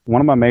One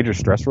of my major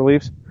stress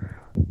reliefs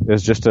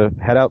is just to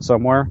head out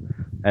somewhere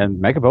and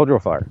make a bow drill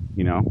fire.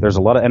 There's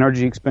a lot of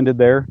energy expended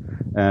there,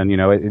 and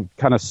it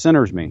kind of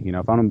centers me.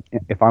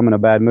 If I'm in a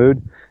bad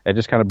mood, it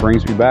just kind of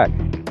brings me back.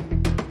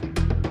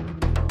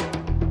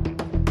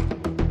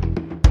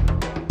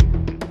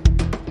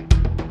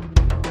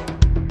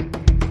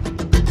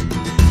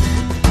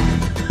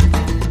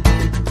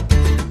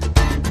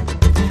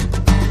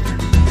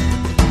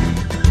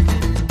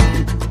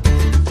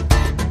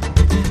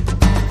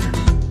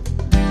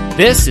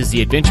 This is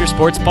the Adventure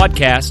Sports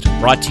Podcast,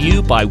 brought to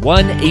you by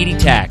 180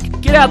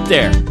 TAC. Get out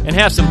there and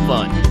have some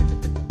fun.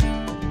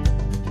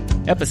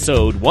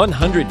 Episode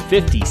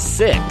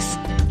 156,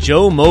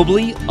 Joe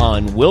Mobley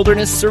on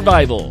Wilderness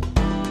Survival.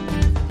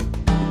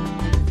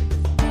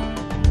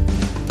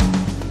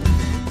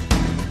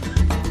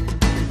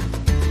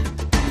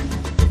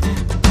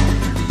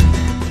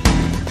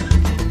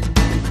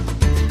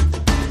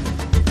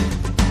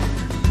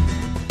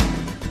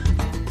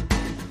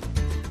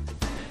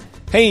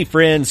 Hey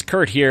friends,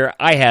 Kurt here.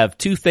 I have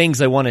two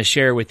things I want to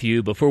share with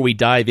you before we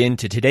dive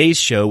into today's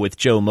show with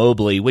Joe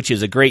Mobley, which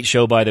is a great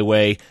show, by the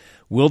way.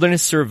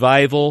 Wilderness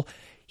Survival.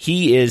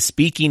 He is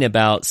speaking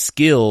about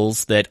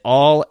skills that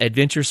all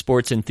adventure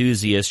sports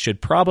enthusiasts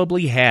should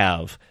probably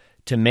have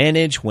to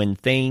manage when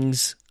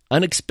things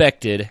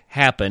unexpected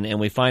happen and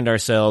we find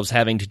ourselves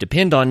having to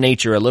depend on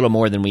nature a little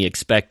more than we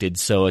expected.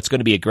 So it's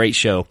going to be a great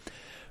show.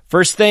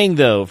 First thing,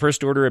 though,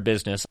 first order of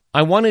business,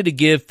 I wanted to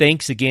give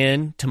thanks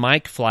again to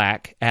Mike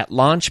Flack at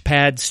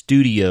Launchpad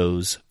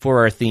Studios for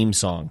our theme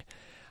song.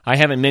 I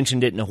haven't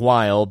mentioned it in a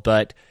while,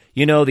 but,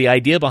 the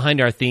idea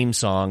behind our theme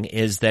song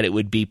is that it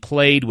would be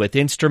played with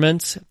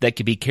instruments that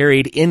could be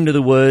carried into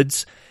the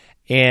woods,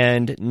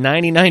 and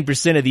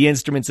 99% of the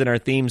instruments in our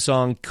theme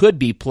song could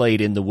be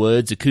played in the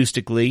woods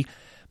acoustically,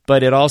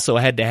 but it also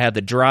had to have the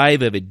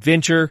drive of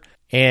adventure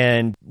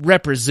and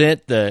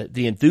represent the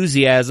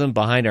enthusiasm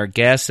behind our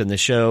guests and the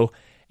show.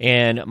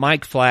 And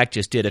Mike Flack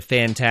just did a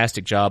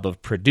fantastic job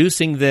of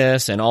producing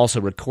this and also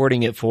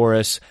recording it for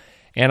us.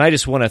 And I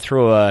just want to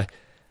throw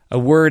a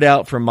word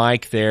out for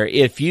Mike there.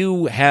 If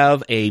you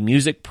have a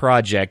music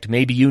project,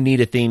 maybe you need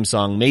a theme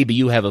song, maybe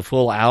you have a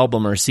full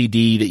album or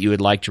CD that you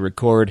would like to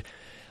record,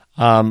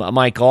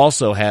 Mike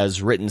also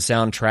has written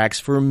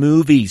soundtracks for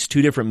movies,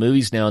 2 different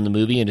movies now in the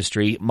movie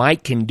industry.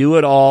 Mike can do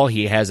it all.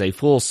 He has a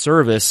full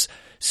service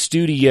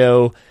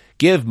studio.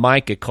 Give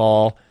Mike a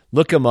call.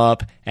 Look him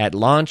up at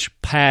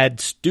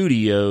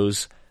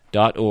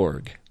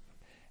launchpadstudios.org.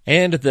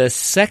 And the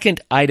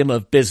second item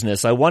of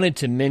business, I wanted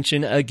to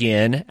mention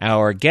again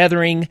our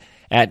gathering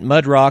at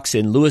Mud Rocks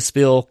in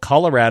Louisville,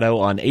 Colorado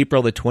on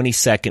April the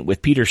 22nd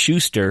with Peter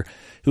Schuster,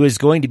 who is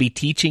going to be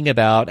teaching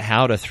about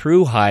how to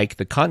through hike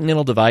the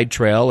Continental Divide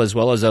Trail as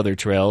well as other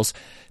trails.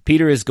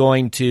 Peter is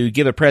going to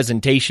give a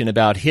presentation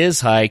about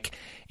his hike,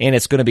 and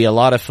it's going to be a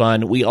lot of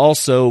fun. We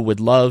also would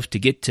love to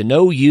get to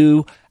know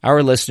you,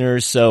 our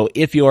listeners, so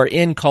if you are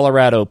in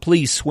Colorado,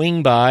 please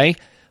swing by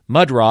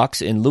Mud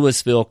Rocks in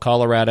Louisville,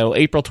 Colorado,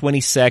 April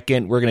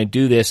 22nd. We're going to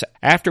do this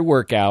after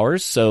work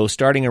hours, so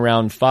starting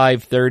around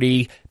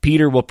 5:30.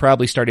 Peter will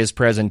probably start his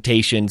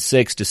presentation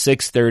 6 to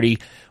 6:30.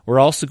 We're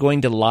also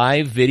going to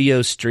live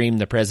video stream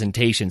the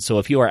presentation, so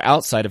if you are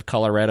outside of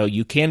Colorado,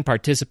 you can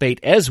participate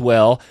as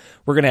well.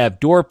 We're going to have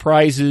door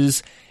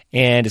prizes,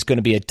 and it's going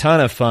to be a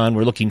ton of fun.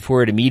 We're looking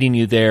forward to meeting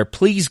you there.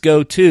 Please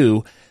go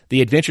to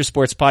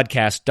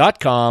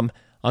theadventuresportspodcast.com.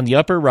 On the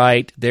upper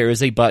right, there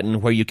is a button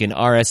where you can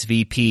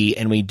RSVP,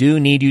 and we do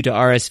need you to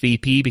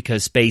RSVP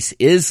because space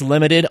is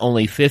limited.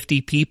 Only 50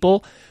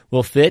 people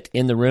will fit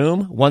in the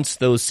room. Once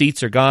those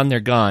seats are gone, they're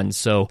gone.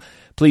 So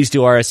please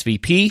do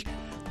RSVP.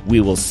 We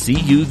will see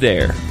you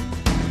there.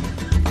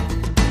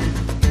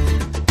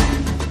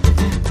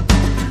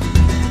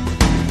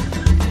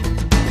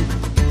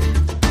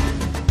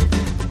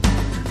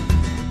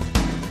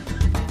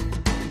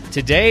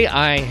 Today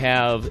I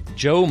have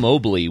Joe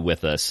Mobley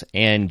with us,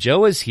 and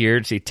Joe is here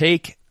to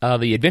take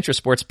the Adventure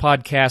Sports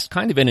Podcast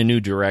kind of in a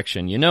new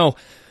direction.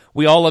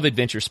 We all love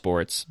adventure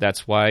sports.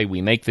 That's why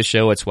we make the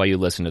show. It's why you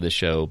listen to the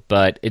show.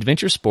 But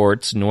adventure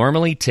sports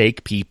normally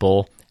take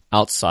people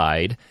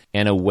outside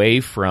and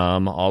away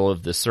from all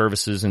of the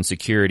services and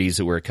securities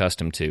that we're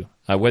accustomed to.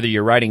 Whether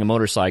you're riding a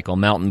motorcycle,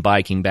 mountain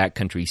biking,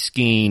 backcountry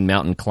skiing,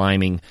 mountain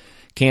climbing,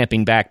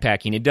 camping,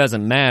 backpacking, it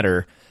doesn't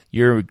matter.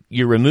 You're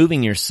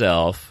removing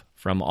yourself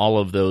from all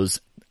of those,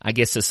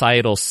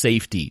 societal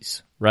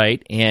safeties,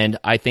 right? And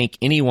I think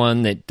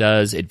anyone that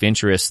does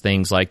adventurous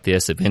things like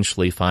this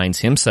eventually finds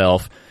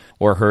himself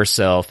or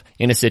herself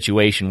in a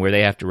situation where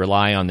they have to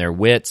rely on their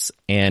wits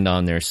and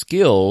on their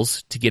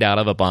skills to get out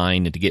of a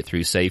bind and to get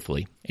through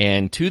safely.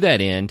 And to that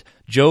end,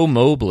 Joe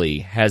Mobley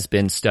has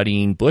been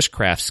studying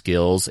bushcraft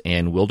skills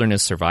and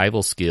wilderness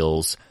survival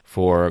skills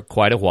for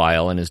quite a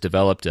while and has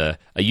developed a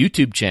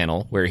YouTube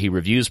channel where he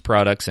reviews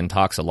products and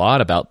talks a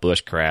lot about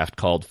bushcraft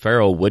called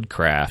Faro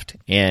Woodcraft.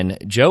 And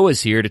Joe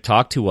is here to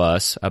talk to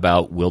us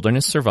about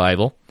wilderness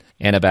survival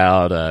and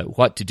about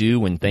what to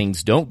do when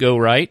things don't go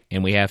right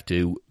and we have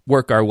to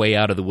work our way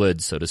out of the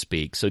woods, so to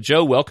speak. So,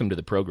 Joe, welcome to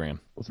the program.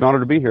 It's an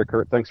honor to be here,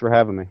 Kurt. Thanks for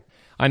having me.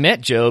 I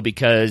met Joe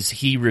because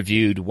he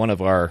reviewed one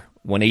of our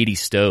 180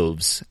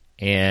 stoves.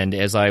 And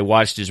as I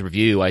watched his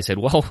review, I said,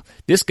 well,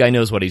 this guy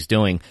knows what he's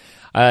doing.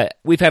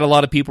 We've had a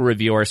lot of people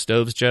review our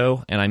stoves,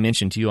 Joe, and I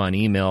mentioned to you on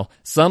email,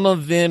 some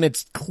of them,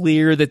 it's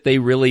clear that they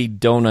really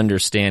don't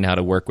understand how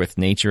to work with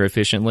nature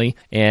efficiently.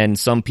 And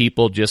some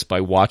people, just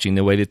by watching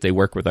the way that they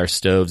work with our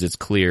stoves, it's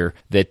clear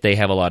that they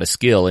have a lot of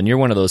skill. And you're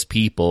one of those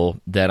people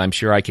that I'm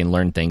sure I can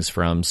learn things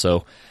from.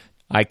 So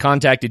I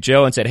contacted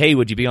Joe and said, hey,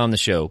 would you be on the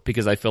show?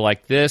 Because I feel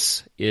like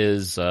this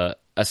is a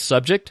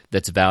subject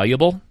that's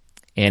valuable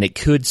and it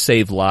could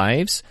save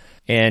lives.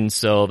 And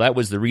so that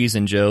was the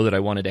reason, Joe, that I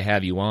wanted to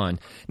have you on.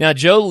 Now,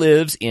 Joe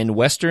lives in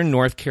Western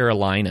North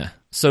Carolina.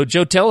 So,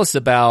 Joe, tell us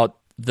about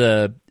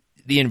the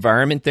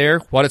environment there,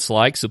 what it's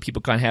like, so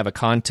people kind of have a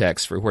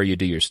context for where you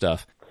do your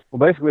stuff. Well,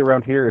 basically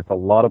around here, it's a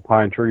lot of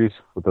pine trees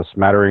with a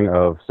smattering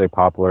of, say,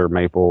 poplar,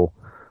 maple,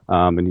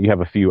 and you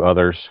have a few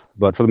others.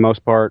 But for the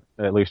most part,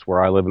 at least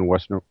where I live in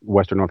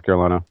Western North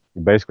Carolina,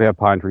 you basically have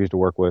pine trees to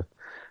work with.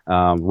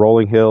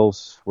 Rolling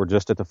hills. We're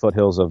just at the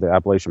foothills of the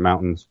Appalachian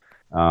Mountains.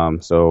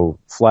 So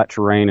flat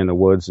terrain in the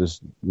woods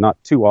is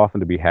not too often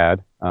to be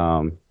had.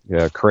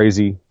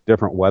 Crazy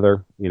different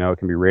weather. It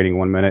can be raining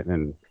one minute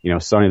and,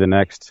 sunny the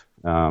next.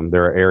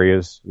 There are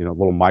areas,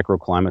 little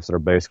microclimates that are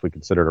basically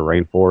considered a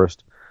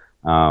rainforest.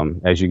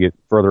 As you get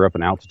further up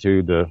in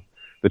altitude,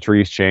 the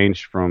trees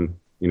change from,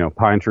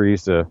 pine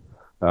trees to,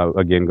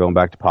 again, going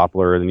back to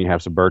poplar, and then you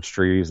have some birch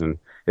trees, and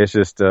it's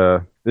just,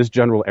 this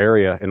general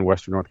area in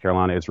Western North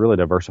Carolina is really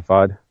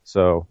diversified.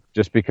 So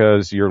just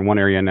because you're in one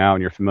area now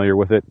and you're familiar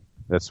with it,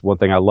 that's one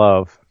thing I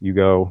love. You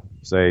go,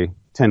 say,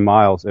 10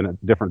 miles in a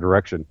different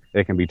direction,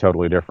 it can be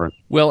totally different.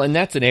 Well, and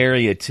that's an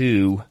area,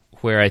 too,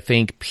 where I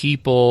think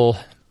people,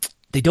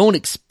 they don't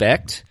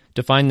expect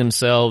to find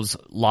themselves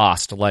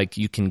lost, like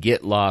you can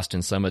get lost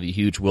in some of the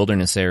huge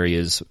wilderness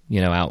areas,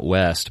 out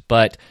west.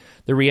 But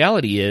the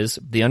reality is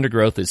the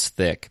undergrowth is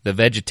thick, the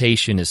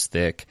vegetation is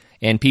thick,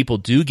 and people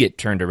do get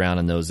turned around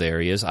in those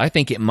areas. I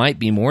think it might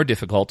be more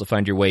difficult to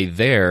find your way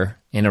there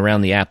and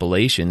around the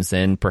Appalachians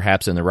than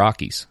perhaps in the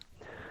Rockies.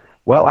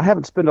 Well, I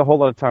haven't spent a whole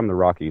lot of time in the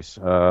Rockies.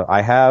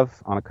 I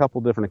have on a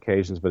couple different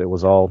occasions, but it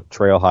was all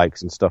trail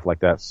hikes and stuff like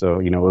that. So,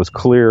 it was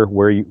clear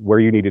where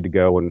you needed to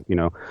go and,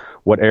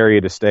 what area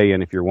to stay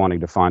in if you're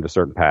wanting to find a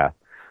certain path.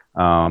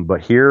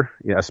 But here,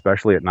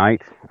 especially at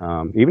night,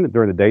 even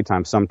during the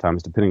daytime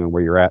sometimes, depending on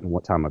where you're at and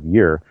what time of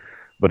year,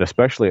 but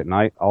especially at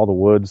night, all the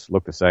woods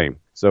look the same.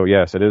 So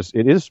yes, it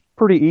is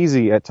pretty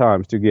easy at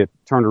times to get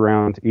turned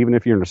around. Even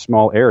if you're in a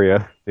small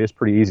area, it's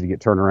pretty easy to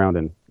get turned around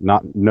and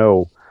not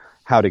know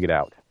how to get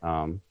out.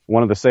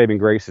 One of the saving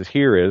graces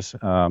here is,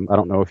 I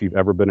don't know if you've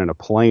ever been in a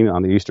plane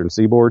on the eastern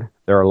seaboard.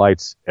 There are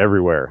lights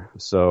everywhere.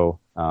 So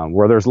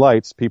where there's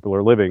lights, people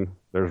are living,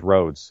 there's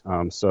roads.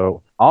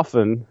 So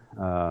often,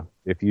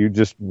 if you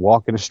just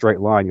walk in a straight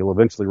line, you'll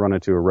eventually run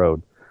into a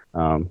road,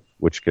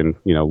 which can,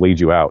 lead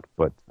you out.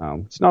 But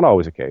it's not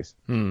always the case.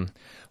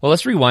 Well,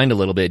 let's rewind a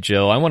little bit,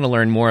 Joe. I want to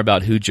learn more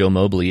about who Joe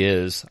Mobley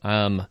is.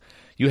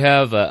 You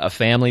have a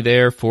family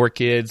there, 4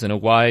 kids and a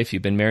wife.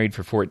 You've been married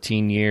for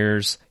 14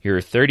 years.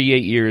 You're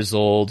 38 years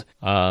old.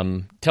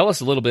 Tell us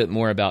a little bit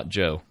more about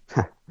Joe.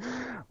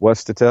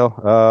 What's to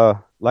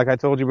tell? Like I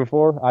told you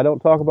before, I don't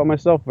talk about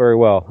myself very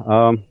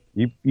well.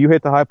 You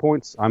hit the high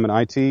points. I'm in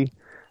IT.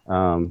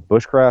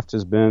 Bushcraft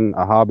has been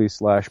a hobby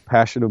 /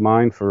 passion of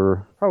mine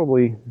for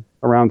probably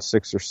around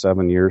 6 or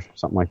 7 years,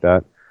 something like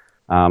that.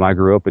 I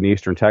grew up in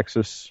eastern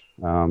Texas,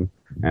 and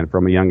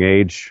from a young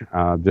age,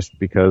 just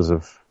because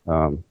of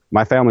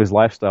my family's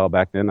lifestyle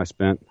back then, I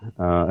spent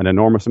an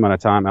enormous amount of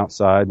time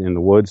outside in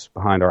the woods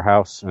behind our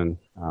house, and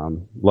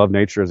loved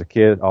nature as a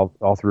kid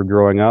all through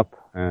growing up.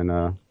 And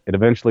it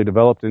eventually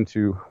developed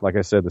into, like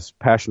I said, this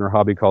passion or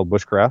hobby called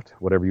bushcraft,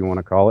 whatever you want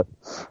to call it.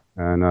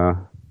 And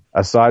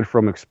aside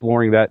from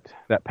exploring that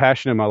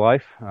passion in my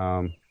life,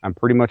 I'm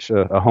pretty much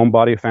a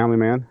homebody, a family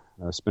man.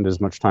 I spend as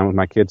much time with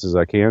my kids as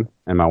I can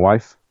and my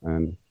wife,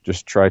 and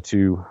just try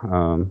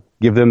to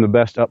give them the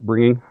best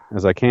upbringing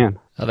as I can.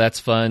 Oh,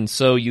 that's fun.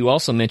 So you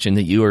also mentioned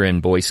that you were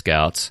in Boy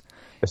Scouts.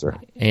 Yes, sir.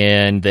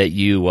 And that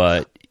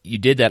you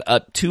did that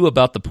up to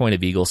about the point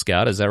of Eagle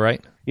Scout. Is that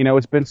right?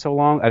 It's been so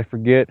long, I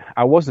forget.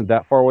 I wasn't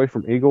that far away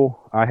from Eagle.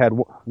 I had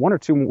one or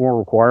two more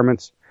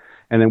requirements,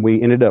 and then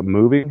we ended up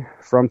moving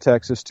from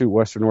Texas to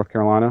Western North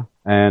Carolina.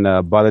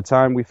 And by the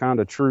time we found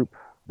a troop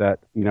that,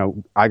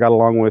 I got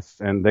along with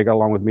and they got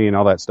along with me and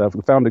all that stuff,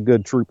 we found a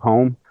good troop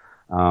home.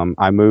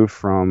 I moved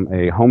from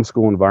a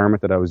homeschool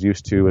environment that I was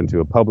used to into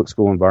a public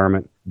school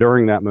environment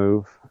during that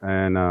move.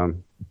 And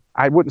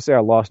I wouldn't say I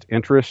lost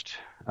interest.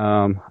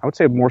 I would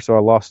say more so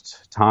I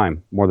lost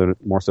time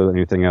more so than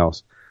anything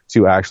else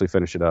to actually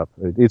finish it up.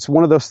 It's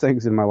one of those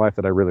things in my life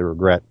that I really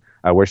regret.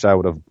 I wish I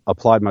would have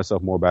applied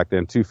myself more back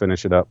then to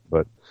finish it up,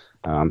 but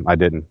I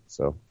didn't.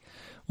 So.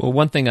 Well,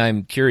 one thing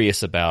I'm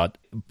curious about,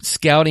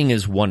 scouting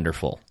is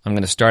wonderful. I'm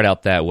going to start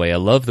out that way. I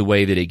love the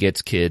way that it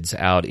gets kids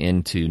out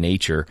into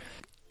nature.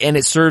 And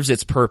it serves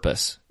its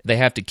purpose. They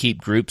have to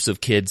keep groups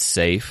of kids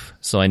safe,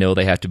 so I know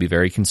they have to be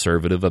very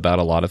conservative about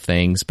a lot of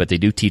things, but they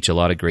do teach a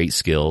lot of great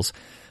skills.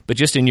 But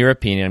just in your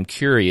opinion, I'm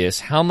curious,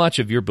 how much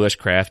of your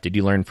bushcraft did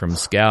you learn from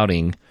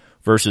scouting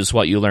versus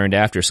what you learned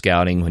after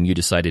scouting when you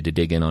decided to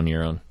dig in on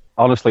your own?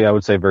 Honestly, I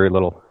would say very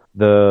little.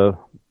 The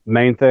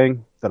main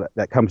thing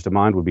that comes to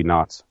mind would be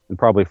knots and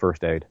probably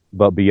first aid.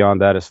 But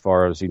beyond that, as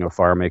far as,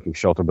 fire making,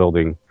 shelter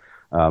building,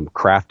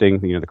 crafting,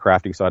 the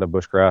crafting side of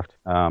bushcraft,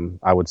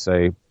 I would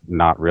say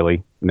not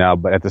really. Now,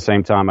 but at the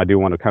same time, I do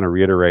want to kind of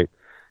reiterate,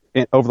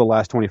 over the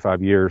last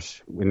 25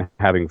 years, in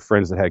having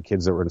friends that had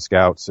kids that were in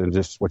scouts and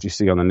just what you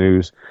see on the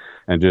news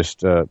and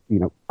just,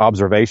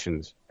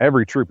 observations,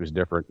 every troop is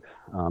different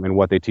in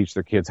what they teach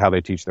their kids, how they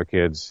teach their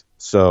kids.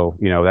 So,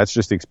 that's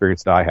just the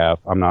experience that I have.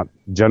 I'm not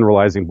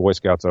generalizing Boy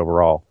Scouts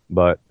overall,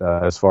 but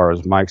as far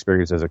as my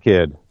experience as a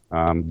kid,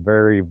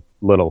 very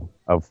little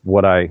of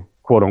what I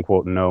quote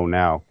unquote know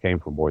now came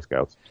from Boy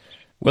Scouts.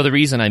 Well, the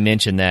reason I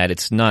mention that,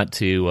 it's not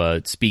to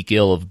speak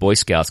ill of Boy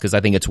Scouts, because I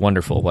think it's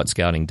wonderful what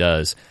scouting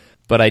does.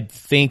 But I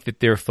think that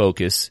their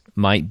focus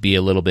might be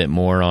a little bit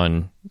more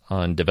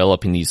on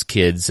developing these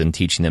kids and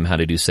teaching them how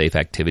to do safe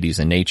activities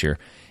in nature,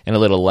 and a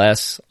little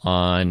less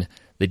on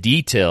the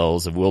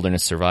details of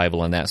wilderness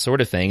survival and that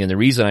sort of thing. And the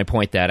reason I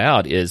point that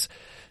out is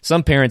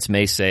some parents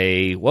may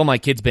say, well, my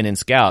kid's been in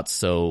scouts,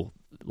 so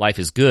life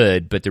is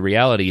good. But the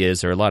reality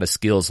is there are a lot of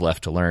skills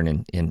left to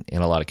learn in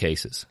a lot of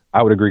cases.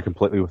 I would agree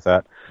completely with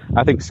that.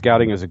 I think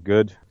scouting is a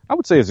good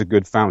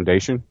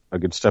foundation, a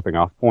good stepping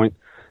off point.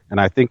 And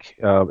I think,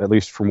 at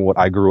least from what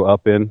I grew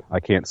up in, I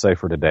can't say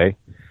for today,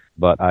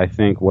 but I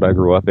think what I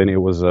grew up in,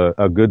 it was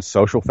a good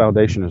social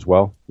foundation as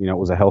well. It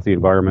was a healthy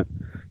environment,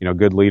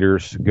 good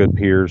leaders, good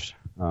peers,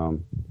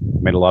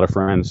 made a lot of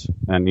friends,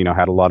 and,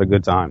 had a lot of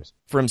good times.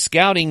 From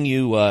scouting,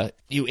 you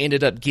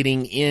ended up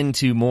getting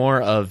into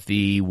more of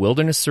the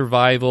wilderness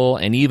survival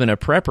and even a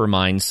prepper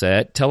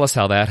mindset. Tell us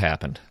how that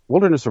happened.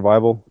 Wilderness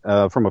survival,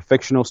 from a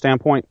fictional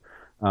standpoint,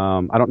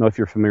 I don't know if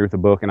you're familiar with the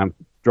book, and I'm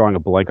drawing a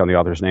blank on the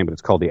author's name, but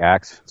it's called The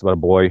Axe. It's about a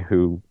boy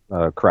who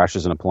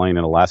crashes in a plane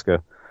in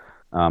Alaska.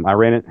 I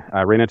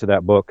ran into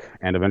that book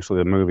and eventually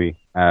the movie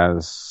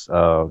as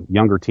a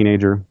younger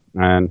teenager,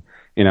 and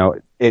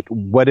it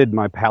whetted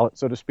my palate,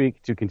 so to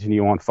speak, to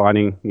continue on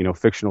finding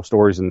fictional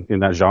stories in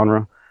that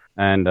genre.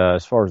 And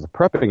as far as the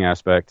prepping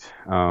aspect,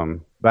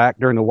 back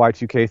during the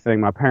Y2K thing,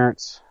 my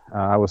parents,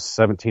 I was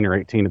 17 or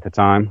 18 at the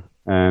time,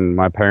 and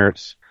my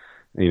parents,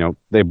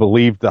 they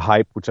believed the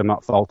hype, which I'm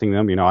not faulting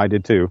them. I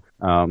did too,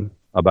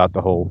 about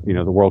the whole,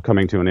 the world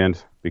coming to an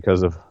end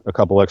because of a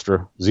couple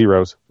extra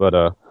zeros.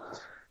 But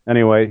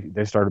anyway,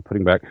 they started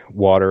putting back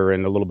water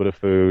and a little bit of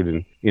food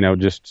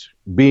and, just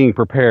being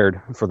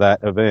prepared for that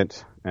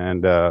event.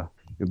 And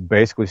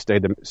basically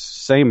stayed the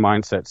same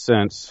mindset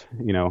since,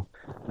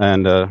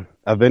 and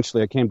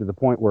eventually I came to the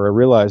point where I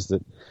realized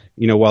that,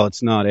 while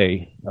it's not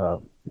a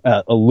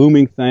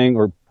looming thing,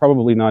 or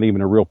probably not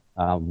even a real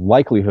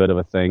likelihood of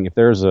a thing, if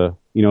there's a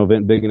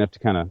event big enough to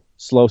kind of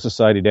slow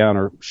society down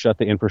or shut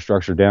the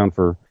infrastructure down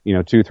for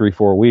 2, 3,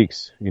 4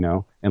 weeks,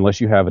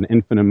 unless you have an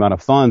infinite amount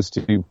of funds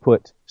to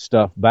put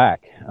stuff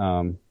back,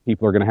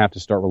 people are going to have to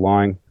start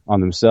relying on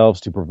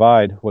themselves to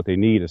provide what they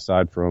need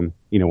aside from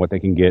what they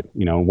can get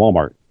in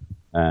Walmart.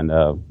 And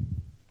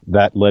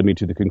that led me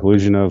to the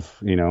conclusion of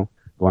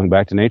going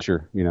back to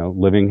nature,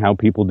 living how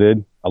people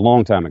did a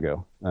long time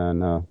ago,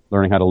 and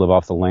learning how to live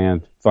off the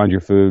land, find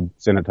your food,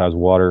 sanitize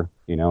water,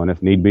 and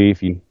if need be,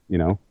 if you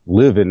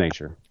live in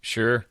nature.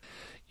 Sure.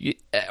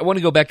 I want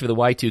to go back to the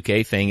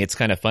Y2K thing. It's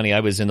kind of funny.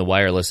 I was in the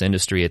wireless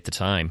industry at the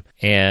time,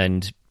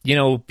 and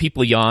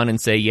people yawn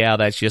and say, yeah,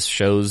 that just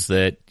shows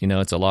that,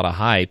 it's a lot of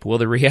hype. Well,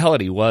 the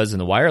reality was, in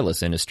the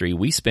wireless industry,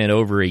 we spent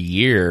over a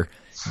year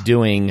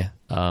doing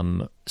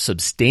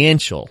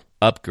substantial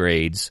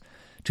upgrades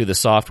to the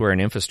software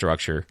and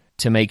infrastructure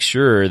to make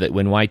sure that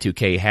when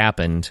Y2K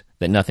happened,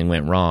 that nothing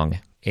went wrong.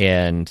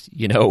 And,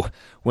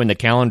 when the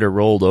calendar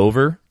rolled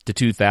over to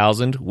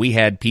 2000, we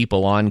had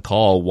people on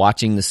call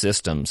watching the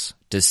systems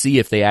to see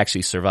if they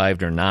actually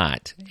survived or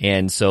not.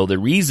 And so the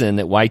reason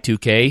that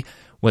Y2K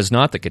was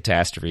not the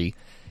catastrophe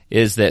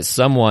is that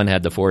someone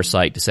had the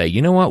foresight to say,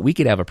 you know what, we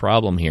could have a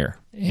problem here.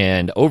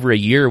 And over a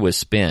year was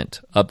spent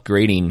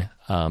upgrading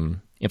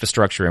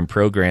infrastructure and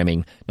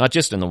programming, not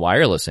just in the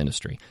wireless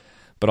industry,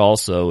 but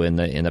also in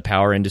the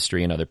power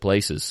industry and other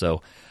places.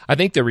 So I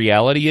think the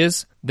reality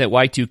is that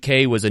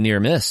Y2K was a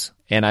near miss.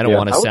 And I don't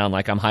want to sound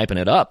like I'm hyping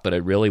it up, but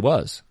it really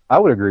was. I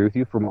would agree with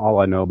you from all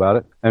I know about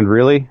it. And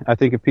really, I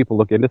think if people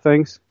look into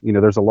things,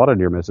 there's a lot of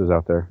near misses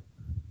out there.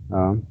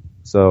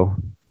 So,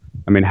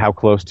 how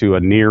close to a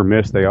near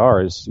miss they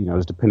are is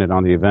dependent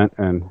on the event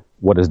and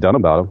what is done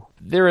about them.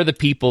 There are the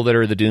people that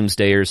are the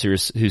doomsdayers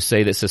who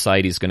say that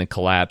society is going to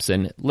collapse,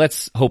 and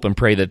let's hope and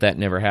pray that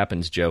never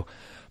happens, Joe.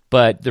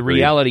 But the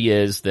reality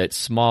is that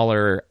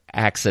smaller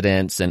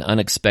accidents and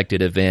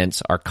unexpected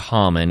events are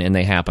common, and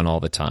they happen all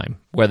the time.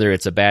 Whether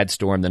it's a bad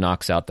storm that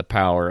knocks out the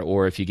power,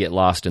 or if you get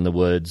lost in the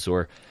woods,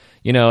 or,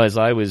 as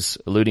I was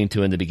alluding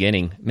to in the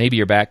beginning, maybe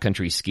you're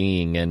backcountry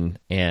skiing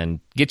and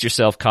get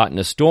yourself caught in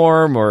a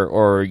storm,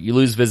 or you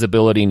lose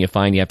visibility and you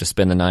find you have to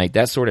spend the night,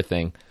 that sort of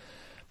thing.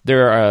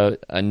 there are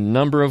a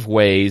number of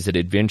ways that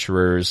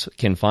adventurers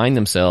can find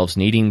themselves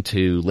needing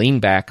to lean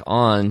back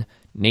on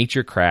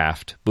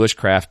naturecraft,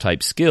 bushcraft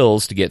type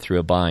skills to get through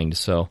a bind.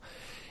 So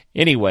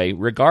anyway,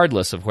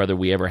 regardless of whether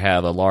we ever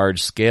have a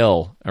large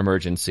scale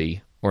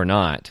emergency or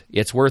not,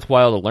 it's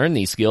worthwhile to learn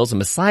these skills. And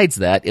besides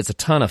that, it's a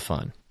ton of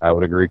fun. I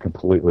would agree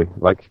completely.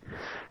 Like,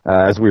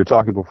 as we were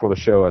talking before the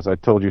show, as I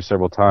told you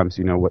several times,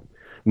 what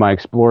my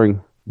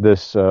exploring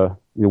this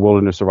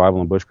wilderness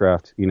survival and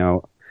bushcraft,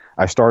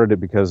 I started it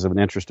because of an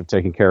interest of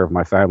taking care of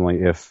my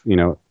family if,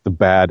 the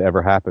bad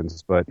ever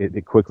happens, but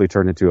it quickly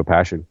turned into a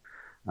passion.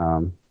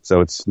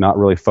 So it's not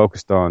really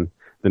focused on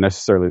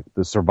necessarily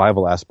the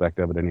survival aspect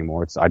of it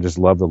anymore. I just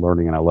love the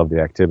learning and I love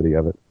the activity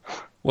of it.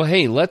 Well,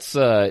 hey, let's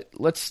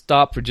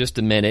stop for just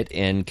a minute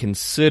and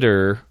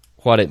consider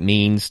what it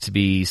means to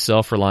be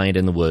self-reliant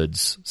in the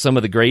woods. Some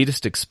of the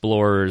greatest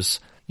explorers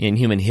in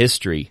human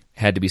history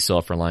had to be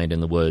self-reliant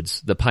in the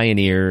woods. The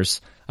pioneers,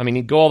 I mean,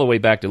 you go all the way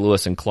back to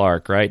Lewis and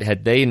Clark, right?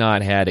 Had they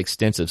not had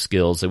extensive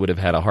skills, they would have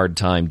had a hard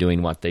time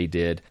doing what they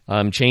did.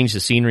 Change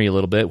the scenery a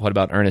little bit. What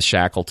about Ernest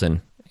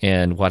Shackleton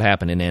and what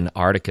happened in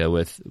Antarctica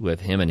with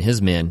him and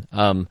his men?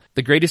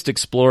 The greatest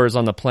explorers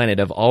on the planet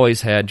have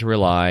always had to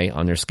rely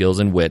on their skills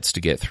and wits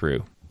to get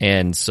through.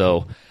 And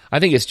so I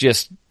think it's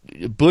just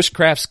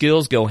bushcraft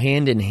skills go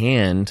hand in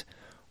hand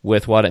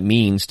with what it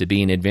means to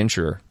be an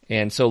adventurer.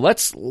 And so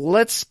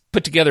let's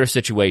put together a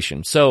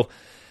situation. So,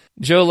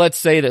 Joe, let's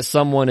say that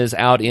someone is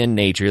out in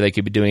nature. They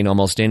could be doing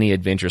almost any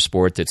adventure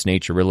sport that's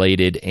nature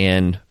related,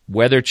 and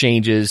weather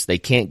changes. They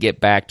can't get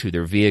back to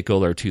their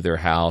vehicle or to their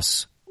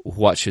house.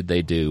 What should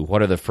they do?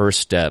 What are the first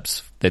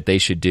steps that they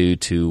should do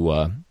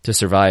to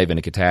survive in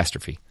a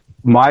catastrophe?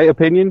 My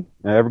opinion,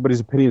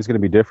 everybody's opinion is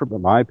going to be different, but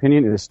my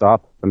opinion is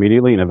stop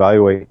immediately and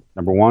evaluate,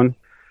 number one,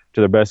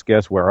 to their best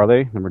guess, where are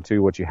they? Number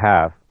two, what you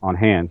have on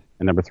hand.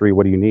 And number three,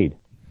 what do you need?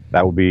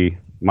 That would be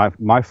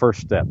my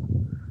first step.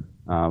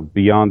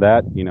 Beyond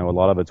that, a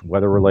lot of it's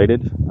weather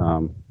related.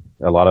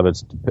 A lot of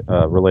it's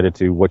related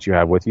to what you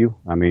have with you.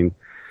 I mean,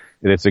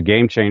 it's a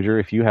game changer.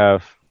 If you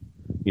have,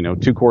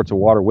 2 quarts of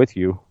water with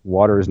you,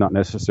 water is not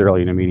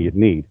necessarily an immediate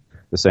need.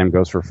 The same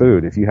goes for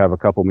food. If you have a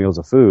couple meals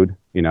of food,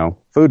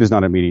 food is not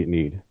an immediate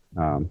need.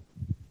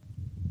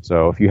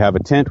 So if you have a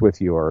tent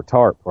with you or a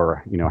tarp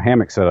or,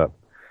 hammock set up,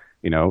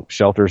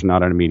 shelter is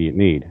not an immediate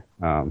need.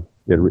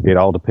 It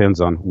all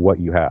depends on what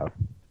you have.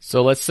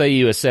 So let's say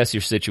you assess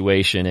your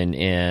situation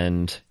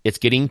and it's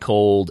getting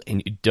cold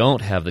and you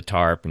don't have the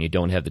tarp and you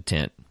don't have the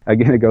tent.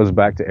 Again, it goes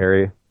back to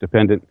area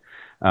dependent.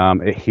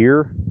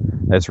 Here,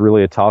 it's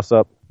really a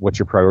toss-up what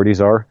your priorities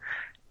are.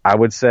 I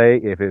would say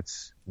if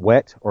it's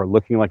wet or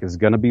looking like it's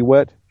going to be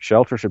wet,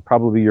 shelter should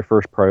probably be your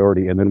first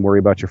priority and then worry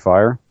about your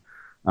fire.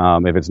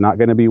 If it's not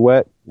going to be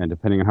wet, and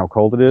depending on how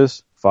cold it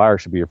is, fire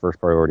should be your first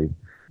priority.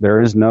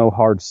 There is no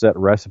hard set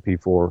recipe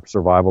for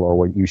survival or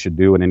what you should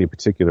do in any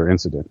particular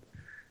incident.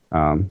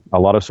 A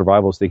lot of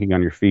survival is thinking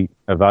on your feet,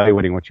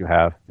 evaluating what you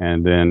have,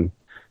 and then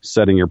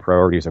setting your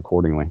priorities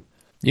accordingly.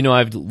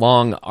 I've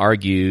long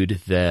argued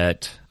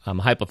that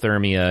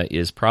hypothermia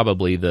is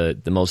probably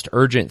the most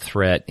urgent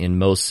threat in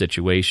most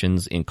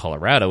situations in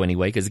Colorado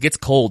anyway, because it gets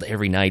cold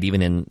every night,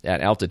 even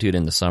at altitude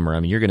in the summer. I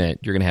mean, you're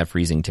gonna have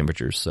freezing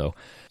temperatures. So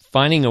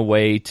finding a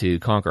way to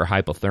conquer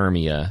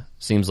hypothermia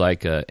seems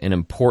like an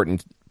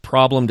important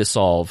problem to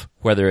solve,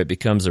 whether it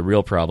becomes a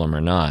real problem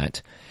or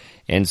not.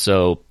 And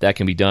so that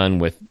can be done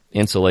with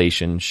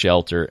insulation,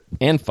 shelter,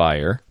 and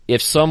fire.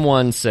 If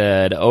someone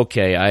said,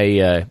 okay,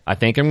 I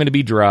think I'm going to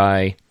be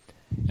dry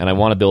and I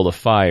want to build a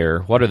fire,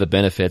 what are the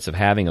benefits of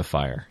having a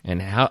fire?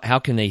 And how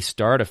can they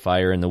start a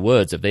fire in the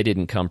woods if they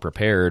didn't come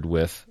prepared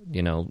with,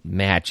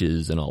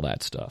 matches and all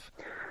that stuff?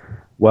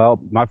 Well,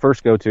 my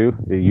first go-to,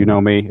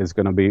 me, is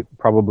going to be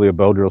probably a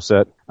bow drill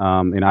set.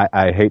 And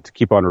I hate to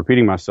keep on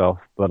repeating myself,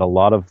 but a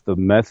lot of the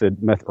method,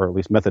 or at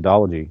least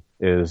methodology,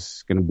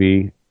 is going to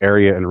be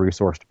area and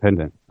resource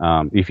dependent.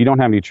 If you don't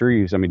have any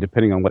trees, I mean,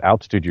 depending on what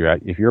altitude you're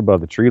at, if you're above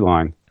the tree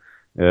line,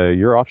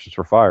 your options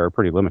for fire are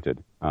pretty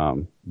limited.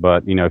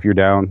 But, if you're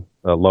down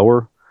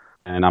lower,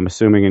 and I'm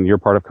assuming in your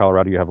part of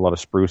Colorado you have a lot of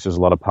spruces, a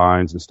lot of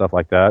pines and stuff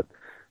like that,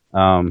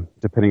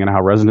 depending on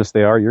how resinous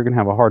they are, you're going to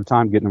have a hard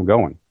time getting them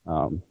going.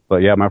 But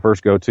yeah, my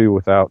first go-to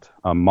without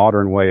a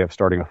modern way of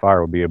starting a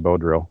fire would be a bow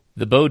drill.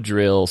 The bow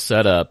drill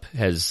setup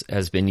has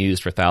been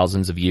used for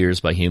thousands of years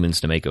by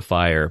humans to make a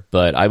fire,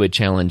 but I would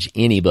challenge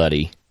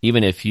anybody,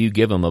 even if you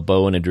give them a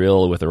bow and a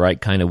drill with the right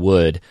kind of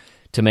wood,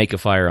 to make a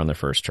fire on their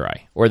first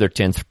try, or their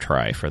 10th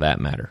try for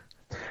that matter.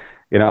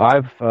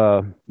 I've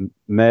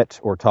met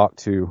or talked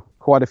to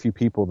quite a few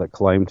people that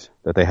claimed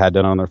that they had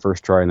done it on their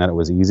first try and that it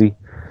was easy.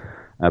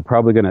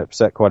 Probably going to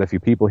upset quite a few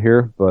people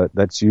here, but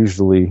that's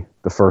usually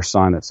the first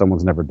sign that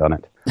someone's never done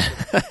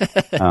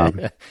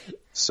it.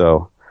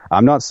 So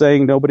I'm not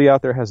saying nobody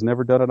out there has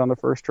never done it on the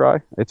first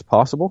try. It's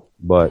possible,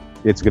 but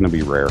it's going to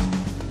be rare.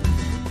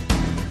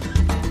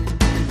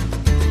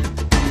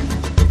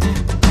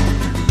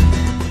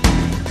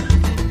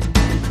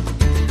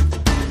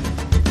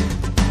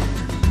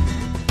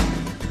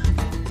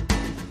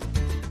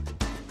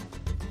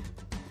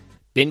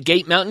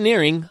 Bentgate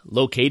Mountaineering,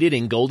 located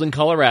in Golden,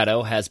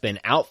 Colorado, has been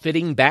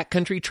outfitting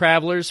backcountry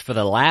travelers for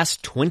the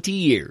last 20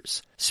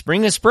 years.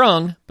 Spring has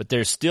sprung, but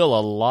there's still a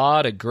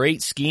lot of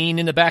great skiing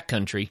in the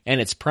backcountry, and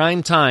it's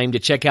prime time to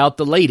check out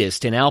the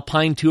latest in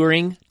alpine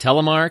touring,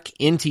 telemark,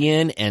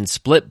 NTN, and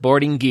split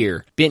boarding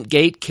gear.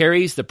 Bentgate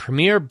carries the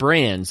premier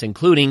brands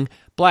including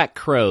Black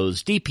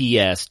Crows,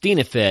 DPS,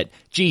 Dynafit,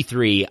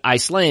 G3,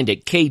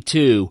 Icelandic,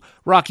 K2,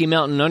 Rocky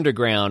Mountain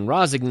Underground,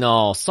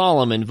 Rosignol,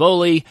 Solomon,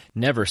 Volley,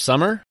 Never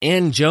Summer,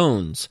 and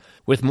Jones.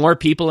 With more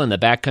people in the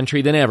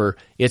backcountry than ever,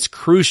 it's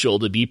crucial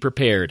to be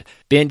prepared.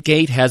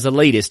 Bentgate has the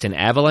latest in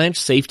avalanche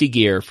safety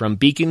gear from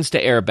beacons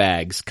to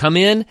airbags. Come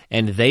in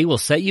and they will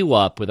set you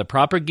up with the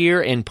proper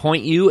gear and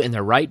point you in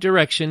the right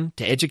direction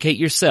to educate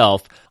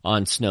yourself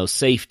on snow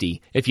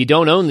safety. If you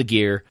don't own the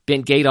gear,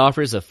 Bentgate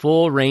offers a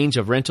full range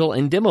of rental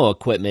and demo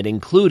equipment,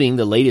 including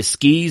the latest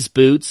skis,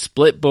 boots,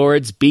 split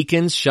boards,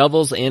 beacons,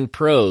 shovels, and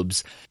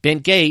probes.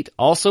 Bentgate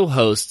also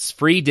hosts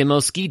free demo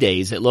ski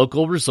days at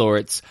local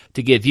resorts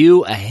to give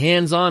you a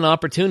hands-on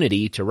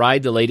opportunity to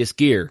ride the latest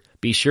gear.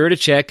 Be sure to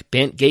check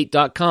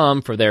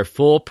bentgate.com for their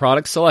full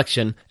product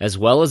selection as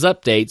well as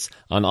updates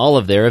on all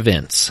of their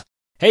events.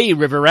 Hey,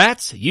 River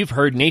Rats! You've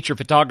heard nature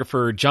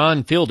photographer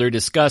John Fielder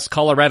discuss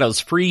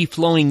Colorado's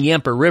free-flowing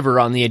Yampa River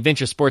on the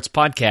Adventure Sports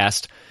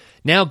Podcast.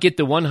 Now get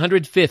the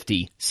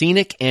 150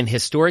 scenic and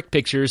historic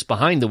pictures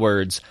behind the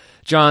words.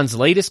 John's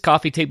latest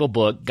coffee table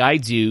book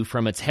guides you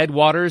from its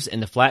headwaters in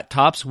the Flat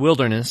Tops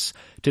Wilderness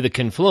to the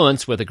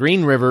confluence with the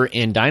Green River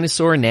and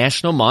Dinosaur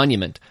National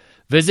Monument.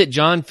 Visit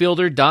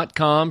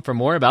johnfielder.com for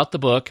more about the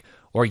book,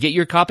 or get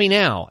your copy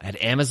now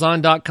at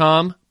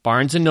amazon.com,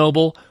 Barnes &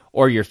 Noble,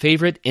 or your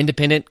favorite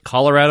independent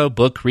Colorado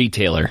book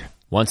retailer.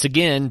 Once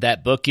again,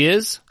 that book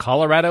is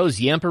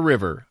Colorado's Yampa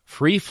River,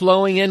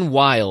 free-flowing and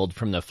wild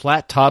from the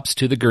flat tops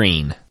to the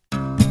green.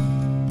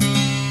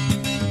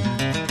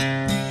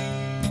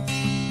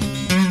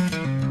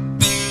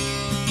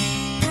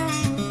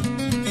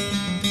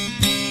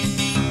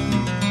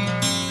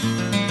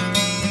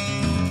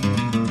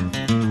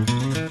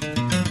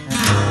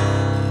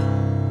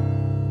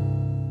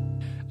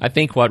 I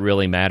think what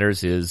really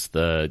matters is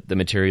the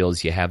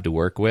materials you have to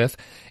work with.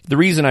 The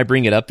reason I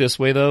bring it up this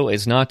way, though,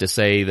 is not to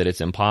say that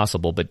it's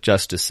impossible, but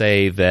just to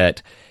say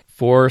that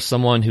for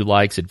someone who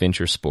likes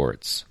adventure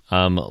sports,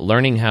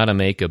 learning how to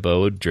make a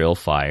bow drill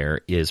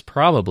fire is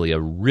probably a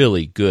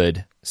really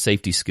good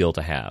safety skill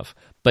to have.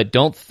 But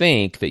don't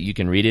think that you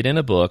can read it in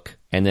a book,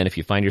 and then if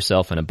you find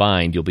yourself in a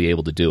bind, you'll be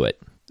able to do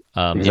it.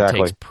 Exactly.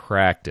 It takes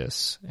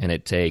practice, and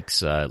it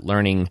takes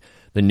learning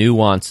the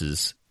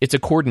nuances. It's a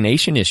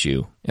coordination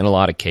issue in a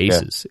lot of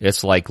cases. Yeah.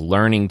 It's like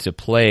learning to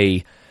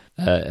play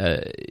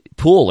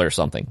pool or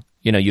something.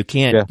 You know, you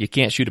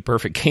can't shoot a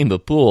perfect game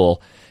of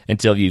pool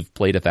until you've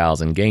played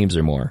 1,000 games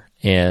or more.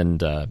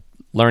 And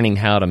learning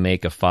how to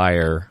make a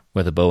fire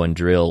with a bow and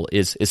drill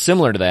is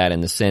similar to that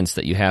in the sense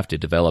that you have to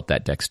develop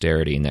that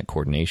dexterity and that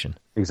coordination.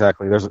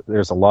 Exactly.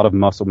 There's a lot of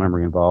muscle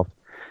memory involved.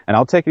 And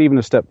I'll take it even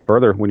a step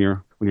further when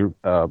you're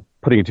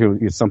putting it to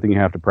it's something you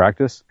have to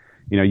practice.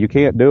 You know, you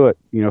can't do it,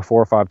 4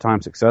 or 5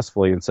 times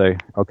successfully and say,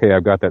 okay,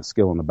 I've got that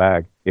skill in the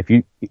bag.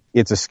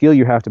 It's a skill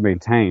you have to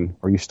maintain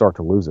or you start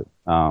to lose it.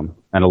 And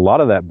a lot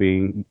of that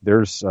being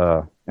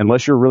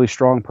unless you're a really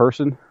strong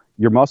person,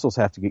 your muscles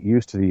have to get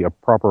used to the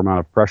proper amount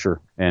of pressure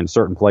in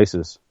certain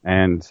places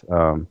and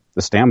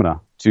the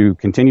stamina to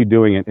continue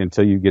doing it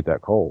until you get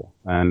that coal.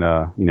 And,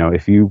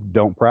 if you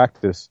don't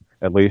practice,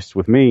 at least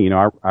with me,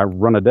 I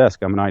run a desk,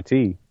 I'm an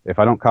IT. If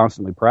I don't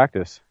constantly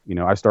practice,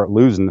 I start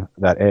losing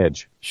that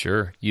edge.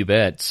 Sure, you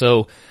bet.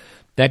 So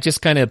that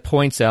just kind of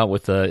points out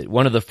with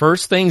one of the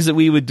first things that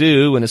we would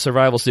do in a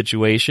survival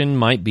situation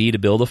might be to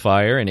build a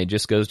fire, and it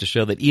just goes to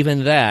show that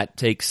even that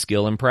takes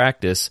skill and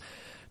practice.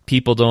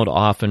 People don't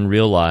often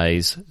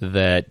realize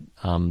that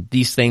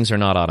these things are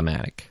not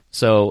automatic.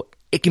 So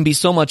it can be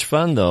so much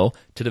fun, though,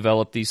 to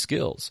develop these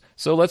skills.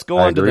 So let's go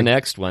on to the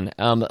next one.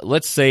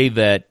 Let's say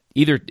that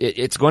either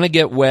it's going to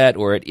get wet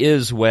or it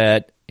is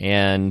wet,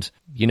 and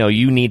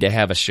you need to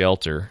have a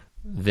shelter.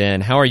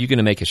 Then how are you going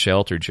to make a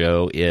shelter,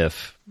 Joe,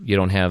 if you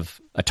don't have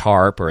a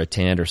tarp or a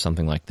tent or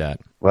something like that?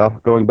 Well,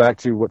 going back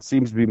to what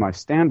seems to be my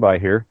standby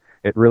here,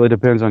 it really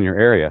depends on your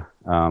area.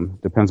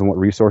 Depends on what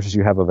resources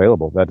you have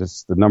available. That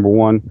is the number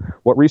one.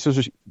 What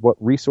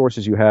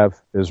resources you have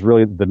is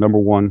really the number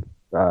one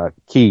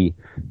key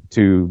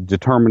to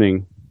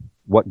determining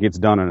what gets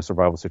done in a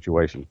survival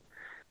situation.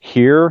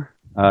 Here,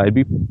 it'd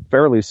be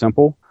fairly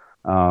simple.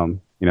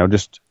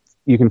 Just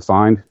you can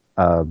find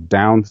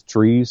downed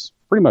trees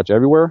pretty much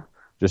everywhere.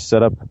 Just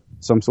set up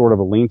some sort of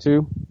a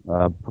lean-to,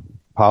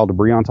 pile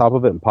debris on top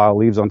of it, and pile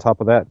leaves on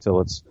top of that till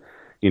it's,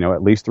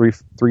 at least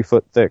 3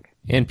 foot thick.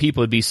 And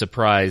people would be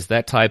surprised,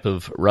 that type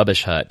of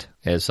rubbish hut,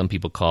 as some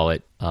people call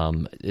it,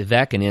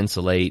 that can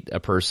insulate a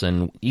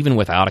person even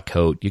without a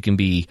coat. You can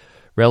be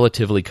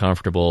relatively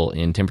comfortable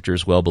in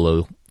temperatures well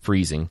below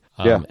freezing.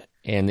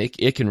 And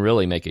it can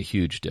really make a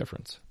huge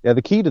difference. Yeah,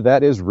 the key to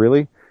that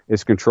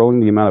is controlling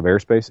the amount of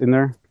airspace in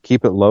there.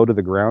 Keep it low to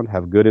the ground.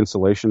 Have good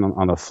insulation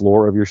on the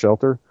floor of your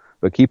shelter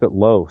but keep it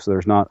low so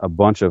there's not a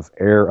bunch of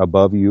air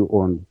above you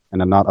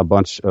and not a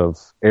bunch of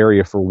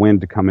area for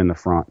wind to come in the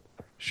front.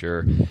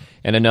 Sure.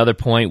 And another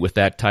point with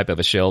that type of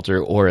a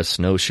shelter, or a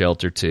snow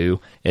shelter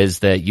too, is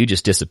that you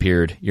just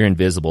disappeared. You're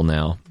invisible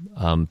now.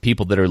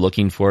 People that are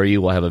looking for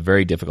you will have a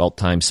very difficult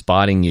time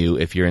spotting you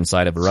if you're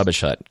inside of a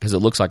rubbish hut, because it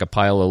looks like a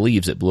pile of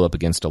leaves that blew up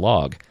against a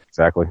log.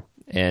 Exactly.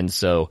 And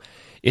so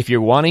if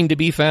you're wanting to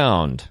be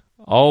found,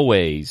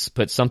 always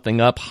put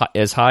something up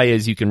as high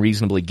as you can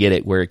reasonably get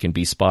it where it can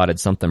be spotted,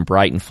 something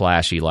bright and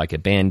flashy like a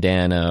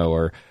bandana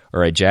or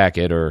a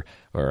jacket or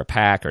a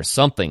pack or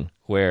something,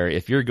 where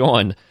if you're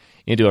going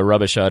into a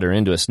rubbish hut or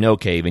into a snow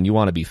cave and you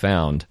want to be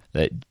found,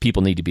 that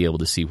people need to be able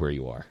to see where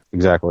you are.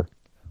 Exactly.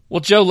 Well,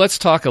 Joe, let's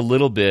talk a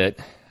little bit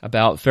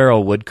about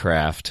Feral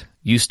Woodcraft.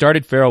 You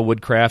started Feral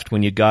Woodcraft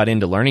when you got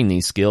into learning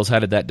these skills. How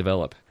did that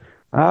develop?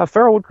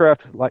 Feral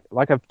Woodcraft,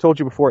 like I've told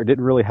you before, it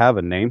didn't really have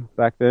a name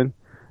back then.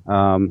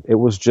 It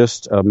was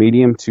just a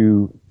medium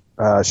to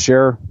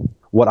share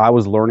what I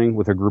was learning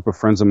with a group of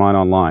friends of mine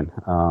online.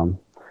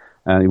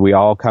 And we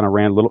all kind of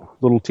ran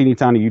little teeny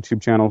tiny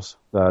YouTube channels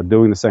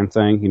doing the same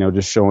thing,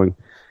 just showing,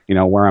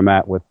 where I'm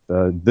at with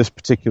this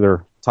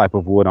particular type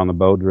of wood on the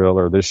bow drill,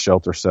 or this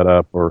shelter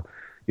setup, or,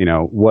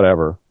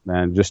 whatever.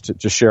 And just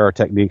to share our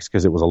techniques,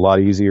 because it was a lot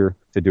easier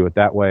to do it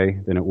that way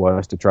than it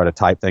was to try to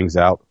type things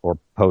out or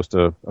post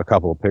a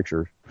couple of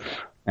pictures.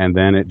 And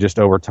then it just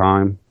over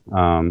time,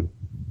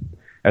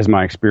 as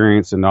my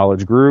experience and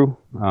knowledge grew,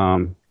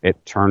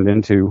 it turned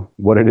into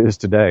what it is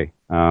today,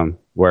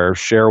 where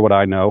share what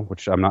I know,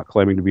 which I'm not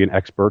claiming to be an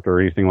expert or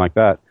anything like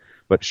that,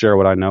 but share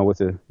what I know with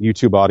the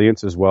YouTube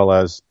audience, as well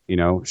as,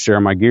 share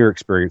my gear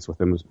experience with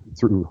them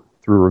through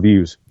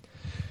reviews.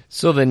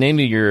 So the name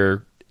of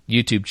your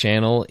YouTube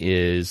channel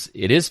is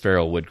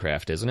Feral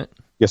Woodcraft, isn't it?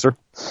 Yes, sir.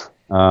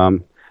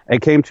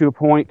 It came to a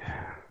point,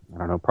 I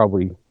don't know,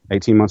 probably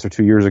 18 months or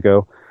 2 years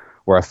ago,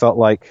 where I felt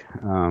like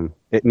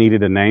it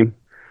needed a name.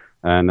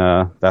 And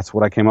that's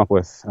what I came up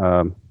with.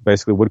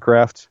 Basically,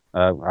 woodcraft,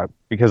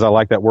 because I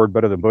like that word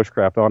better than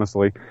bushcraft,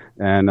 honestly.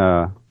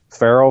 And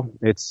feral,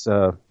 it's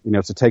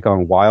it's a take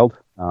on wild.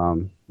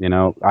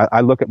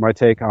 I look at my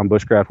take on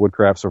bushcraft,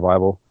 woodcraft,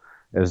 survival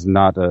as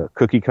not a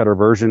cookie cutter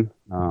version.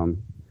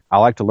 I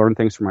like to learn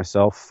things for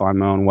myself, find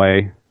my own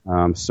way.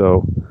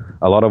 So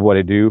a lot of what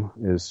I do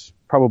is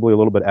probably a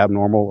little bit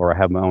abnormal, or I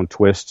have my own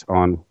twist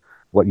on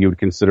what you would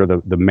consider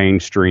the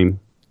mainstream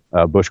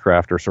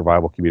bushcraft or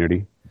survival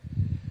community.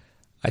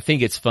 I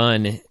think it's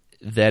fun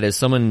that as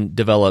someone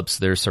develops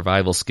their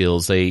survival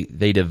skills, they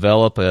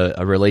develop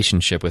a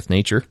relationship with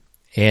nature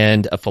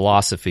and a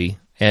philosophy.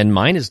 And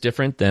mine is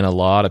different than a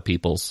lot of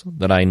people's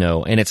that I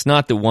know. And it's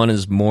not that one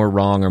is more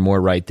wrong or more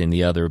right than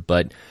the other,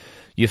 but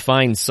you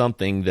find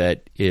something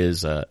that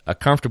is a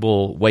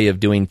comfortable way of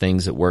doing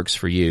things that works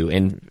for you.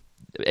 And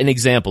an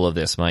example of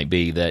this might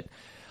be that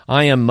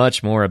I am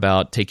much more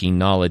about taking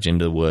knowledge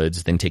into the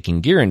woods than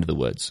taking gear into the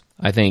woods.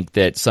 I think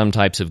that some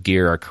types of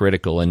gear are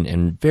critical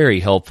and very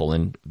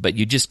helpful, but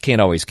you just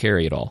can't always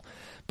carry it all.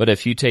 But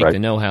if you take the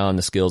know-how and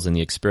the skills and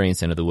the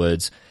experience into the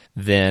woods,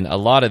 then a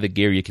lot of the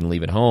gear you can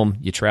leave at home,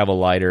 you travel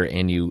lighter,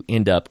 and you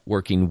end up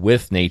working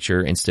with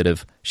nature instead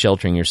of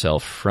sheltering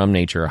yourself from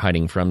nature or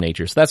hiding from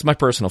nature. So that's my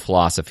personal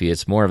philosophy.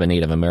 It's more of a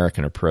Native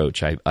American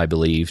approach, I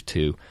believe,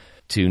 to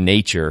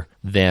nature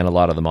than a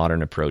lot of the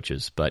modern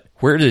approaches. But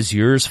where does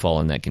yours fall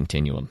in that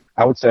continuum?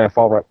 I would say I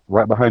fall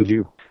right behind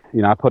you.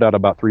 I put out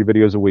about 3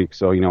 videos a week,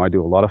 so, I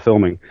do a lot of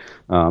filming.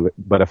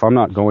 But if I'm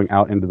not going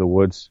out into the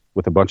woods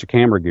with a bunch of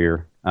camera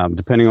gear,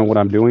 depending on what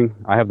I'm doing,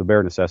 I have the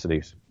bare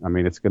necessities. I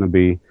mean, it's going to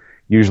be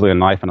usually a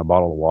knife and a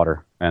bottle of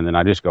water, and then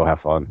I just go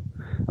have fun.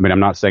 I mean, I'm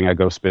not saying I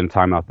go spend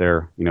time out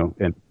there,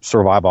 and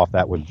survive off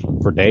that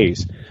for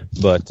days,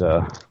 but,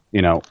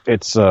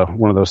 it's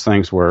one of those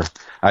things where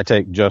I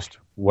take just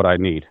what I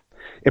need.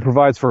 It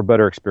provides for a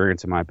better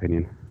experience, in my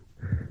opinion.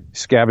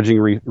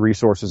 Scavenging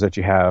resources that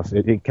you have,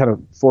 it kind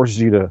of forces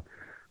you to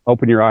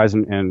open your eyes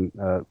and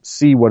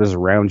see what is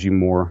around you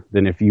more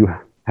than if you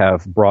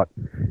have brought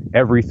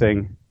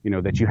everything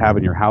that you have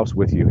in your house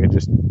with you.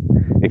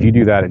 If you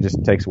do that, it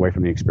just takes away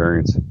from the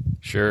experience.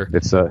 Sure,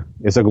 it's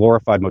a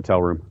glorified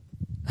motel room.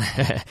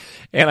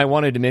 And I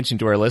wanted to mention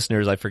to our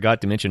listeners, I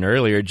forgot to mention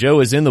earlier,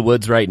 Joe is in the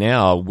woods right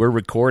now. We're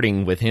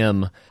recording with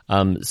him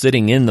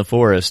sitting in the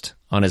forest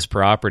on his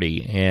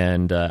property,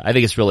 and I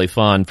think it's really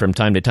fun. From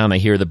time to time, I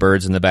hear the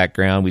birds in the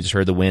background. We just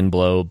heard the wind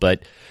blow,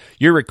 but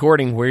you're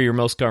recording where you're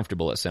most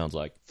comfortable, it sounds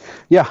like.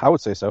 Yeah, I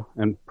would say so,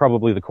 and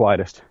probably the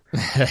quietest.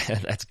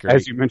 That's great.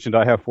 As you mentioned,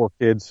 I have 4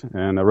 kids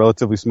and a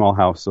relatively small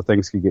house, so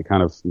things can get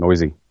kind of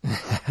noisy.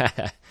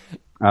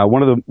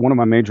 One of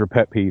my major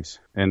pet peeves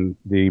in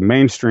the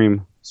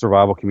mainstream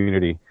survival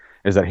community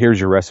is that here's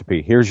your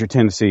recipe, here's your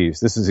 10 C's.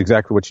 This is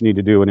exactly what you need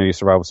to do in any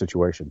survival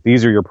situation.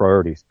 These are your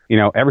priorities.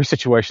 Every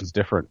situation's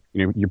different.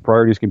 Your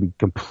priorities can be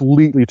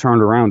completely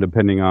turned around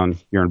depending on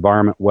your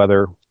environment,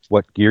 weather,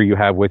 what gear you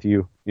have with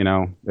you.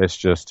 It's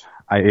just,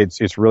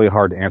 it's really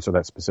hard to answer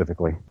that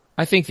specifically.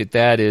 I think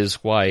that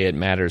is why it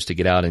matters to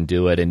get out and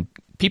do it. And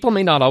People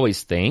may not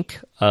always think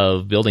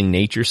of building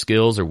nature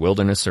skills or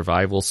wilderness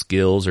survival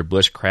skills or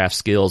bushcraft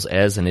skills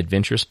as an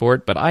adventure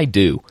sport, but I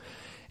do.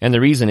 And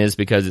the reason is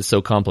because it's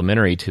so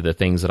complementary to the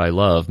things that I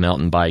love: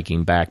 mountain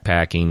biking,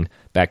 backpacking,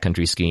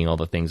 backcountry skiing, all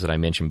the things that I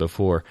mentioned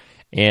before.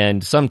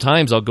 And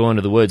sometimes I'll go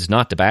into the woods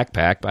not to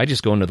backpack, but I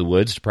just go into the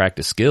woods to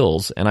practice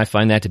skills, and I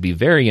find that to be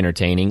very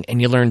entertaining, and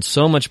you learn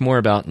so much more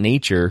about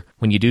nature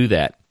when you do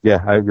that.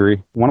 Yeah, I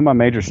agree. One of my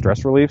major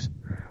stress reliefs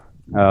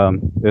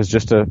is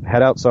just to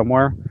head out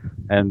somewhere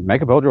and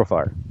make a bow drill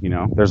fire.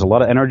 There's a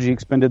lot of energy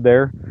expended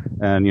there,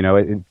 and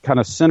it kind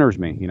of centers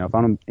me.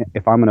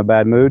 If I'm in a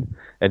bad mood,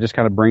 it just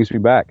kind of brings me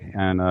back.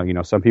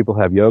 And some people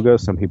have yoga,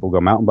 some people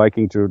go mountain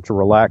biking to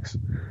relax,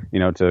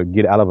 to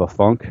get out of a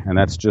funk, and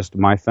that's just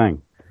my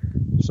thing.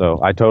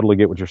 So I totally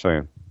get what you're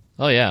saying.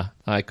 Oh yeah,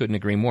 I couldn't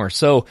agree more.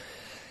 So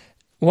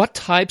what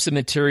types of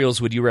materials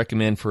would you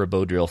recommend for a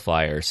bow drill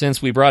fire? Since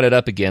we brought it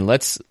up again,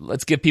 let's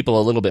give people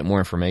a little bit more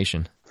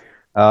information.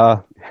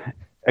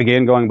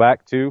 Again, going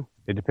back to,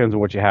 it depends on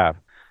what you have.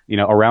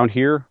 Around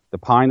here, the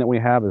pine that we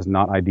have is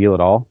not ideal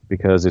at all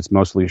because it's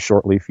mostly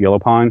shortleaf yellow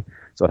pine,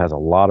 so it has a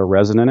lot of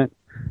resin in it.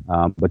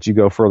 But you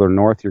go further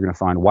north, you're going to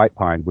find white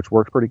pine, which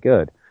works pretty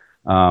good.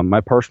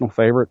 My personal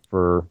favorite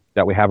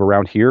that we have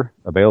around here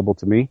available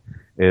to me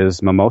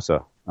is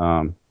mimosa.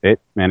 It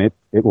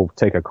will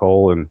take a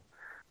coal in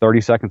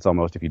 30 seconds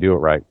almost if you do it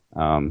right.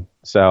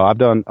 So I've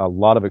done a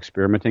lot of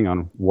experimenting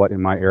on what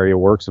in my area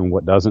works and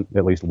what doesn't,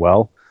 at least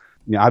well.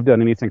 I've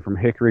done anything from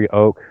hickory,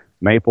 oak,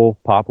 maple,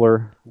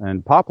 poplar,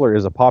 and poplar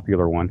is a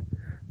popular one.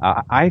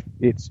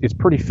 It's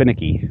pretty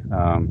finicky.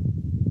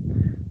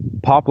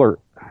 Poplar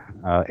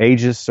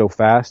ages so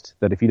fast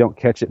that if you don't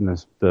catch it in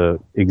the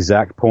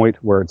exact point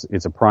where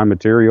it's a prime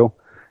material,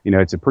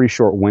 it's a pretty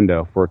short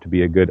window for it to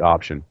be a good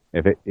option.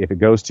 If it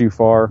goes too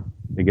far,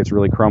 it gets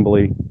really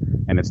crumbly,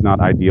 and it's not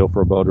ideal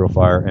for a bow drill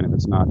fire. And if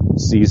it's not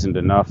seasoned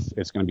enough,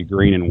 it's going to be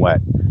green and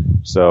wet.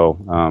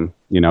 So,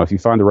 if you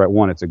find the right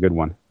one, it's a good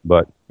one.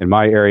 But in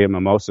my area,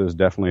 mimosa is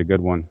definitely a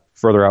good one.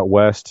 Further out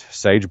west,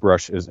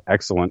 sagebrush is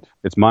excellent.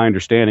 It's my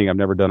understanding, I've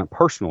never done it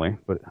personally,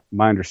 but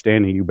my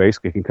understanding, you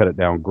basically can cut it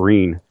down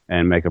green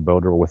and make a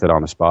bow drill with it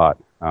on the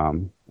spot.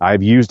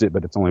 I've used it,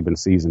 but it's only been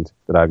seasoned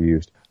that I've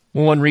used.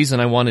 Well, one reason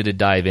I wanted to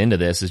dive into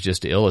this is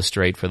just to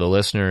illustrate for the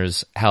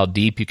listeners how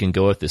deep you can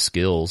go with the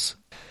skills.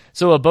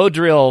 So a bow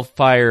drill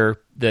fire,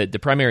 the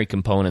primary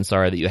components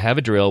are that you have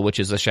a drill, which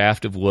is a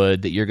shaft of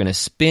wood that you're going to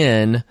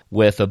spin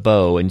with a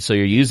bow. And so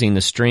you're using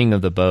the string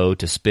of the bow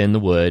to spin the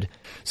wood.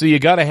 So you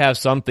got to have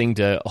something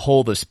to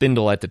hold the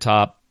spindle at the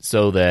top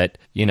so that,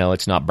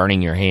 it's not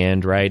burning your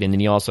hand, right? And then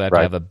you also have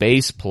to have a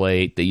base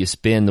plate that you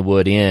spin the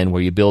wood in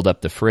where you build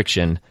up the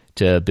friction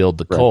to build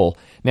the coal.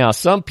 Now,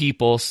 some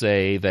people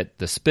say that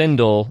the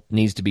spindle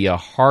needs to be a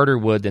harder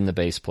wood than the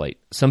base plate.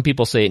 Some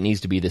people say it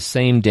needs to be the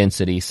same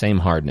density, same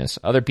hardness.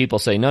 Other people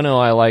say, no,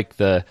 I like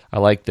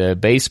the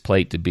base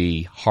plate to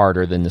be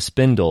harder than the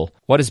spindle.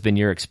 What has been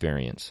your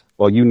experience?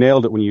 Well, you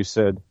nailed it when you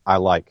said I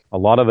like. A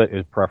lot of it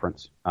is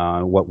preference,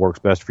 what works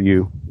best for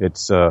you.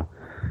 It's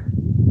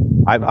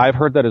I've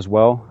heard that as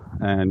well.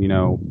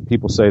 And,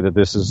 people say that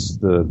this is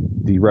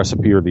the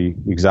recipe or the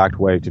exact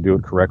way to do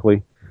it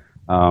correctly.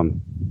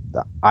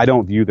 I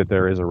don't view that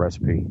there is a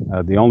recipe.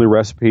 The only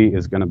recipe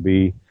is going to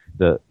be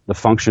the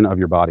function of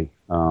your body.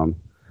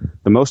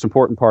 The most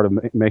important part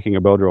of making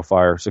a bow drill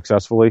fire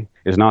successfully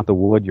is not the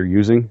wood you're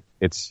using.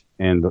 It's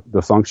in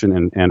the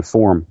function and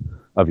form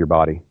of your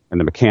body and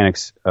the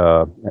mechanics,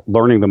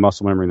 learning the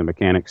muscle memory and the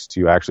mechanics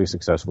to actually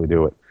successfully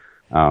do it.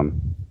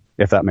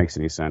 If that makes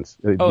any sense.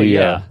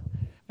 Yeah.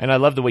 And I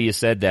love the way you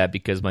said that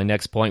because my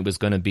next point was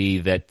going to be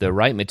that the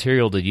right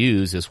material to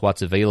use is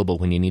what's available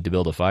when you need to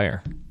build a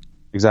fire.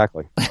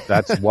 Exactly.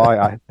 That's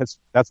why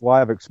that's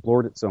why I've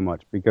explored it so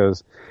much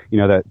because,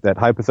 that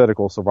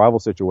hypothetical survival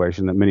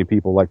situation that many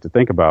people like to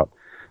think about,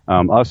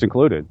 us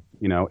included,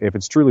 if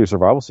it's truly a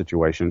survival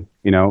situation,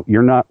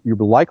 you're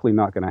likely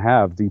not going to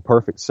have the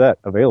perfect set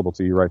available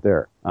to you right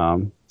there.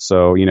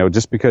 So,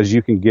 just because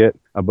you can get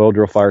a bow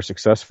drill fire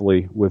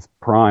successfully with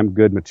prime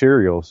good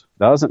materials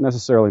doesn't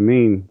necessarily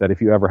mean that if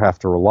you ever have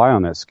to rely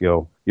on that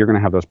skill, you're going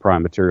to have those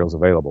prime materials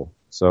available.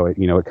 So, it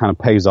kind of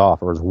pays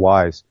off or is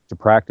wise to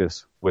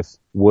practice with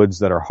woods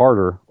that are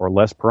harder or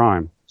less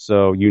prime.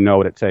 So you know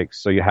what it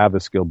takes. So you have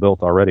the skill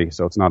built already.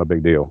 So it's not a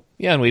big deal.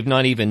 Yeah, and we've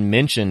not even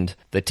mentioned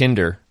the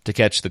tinder to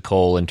catch the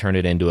coal and turn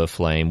it into a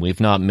flame. We've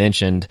not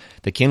mentioned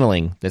the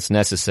kindling that's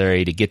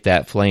necessary to get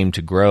that flame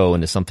to grow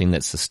into something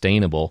that's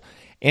sustainable.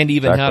 And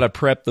even how to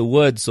prep the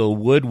wood so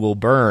wood will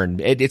burn.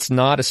 It's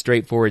not a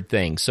straightforward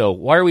thing. So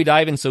why are we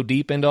diving so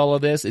deep into all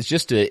of this? It's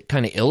just to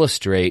kind of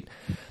illustrate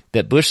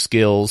that bush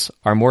skills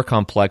are more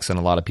complex than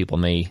a lot of people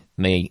may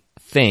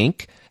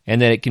think,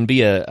 and that it can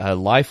be a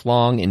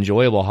lifelong,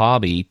 enjoyable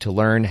hobby to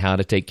learn how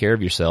to take care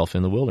of yourself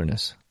in the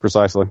wilderness.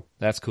 Precisely.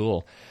 That's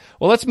cool.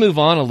 Well, let's move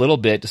on a little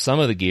bit to some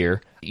of the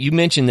gear. You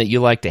mentioned that you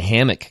like to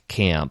hammock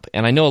camp,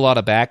 and I know a lot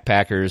of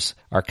backpackers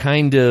are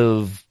kind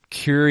of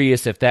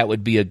curious if that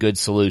would be a good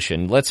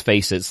solution. Let's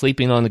face it,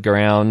 sleeping on the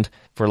ground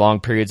for long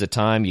periods of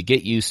time. You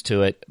get used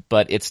to it,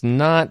 but it's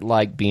not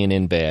like being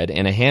in bed.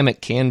 And a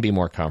hammock can be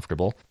more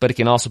comfortable, but it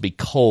can also be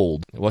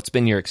cold. What's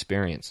been your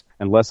experience?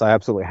 Unless I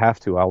absolutely have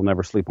to, I'll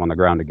never sleep on the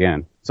ground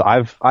again. So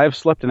I've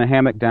slept in a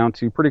hammock down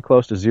to pretty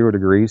close to 0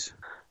 degrees,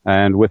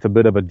 and with a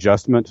bit of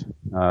adjustment,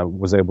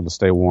 was able to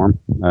stay warm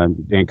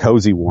and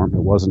cozy warm.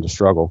 It wasn't a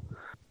struggle.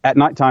 At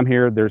nighttime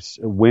here,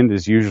 wind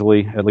is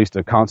usually at least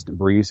a constant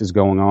breeze is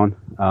going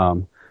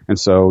on. And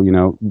so,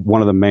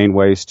 one of the main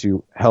ways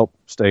to help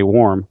stay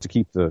warm, to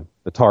keep the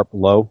tarp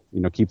low,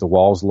 keep the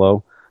walls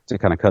low, to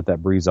kind of cut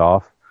that breeze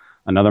off.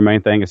 Another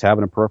main thing is have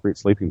an appropriate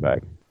sleeping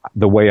bag.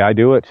 The way I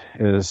do it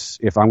is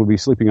if I'm going to be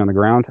sleeping on the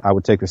ground, I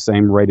would take the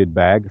same rated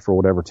bag for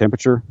whatever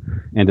temperature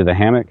into the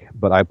hammock,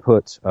 but I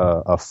put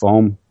a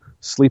foam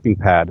sleeping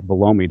pad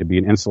below me to be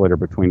an insulator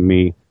between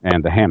me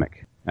and the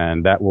hammock.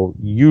 And that will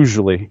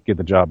usually get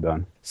the job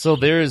done. So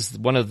there's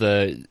one of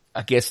the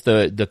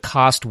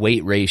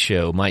cost-weight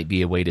ratio might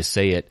be a way to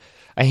say it.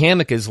 A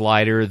hammock is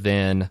lighter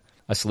than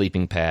a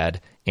sleeping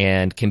pad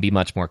and can be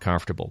much more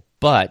comfortable.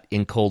 But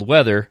in cold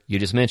weather, you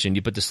just mentioned,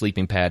 you put the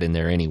sleeping pad in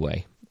there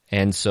anyway.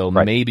 And so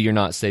maybe you're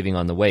not saving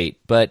on the weight.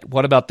 But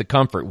what about the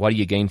comfort? What do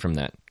you gain from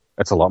that?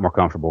 It's a lot more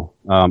comfortable.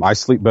 I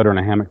sleep better in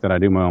a hammock than I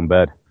do my own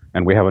bed,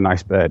 and we have a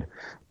nice bed.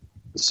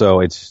 So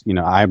it's,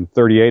 I'm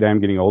 38,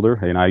 I'm getting older,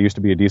 and I used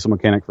to be a diesel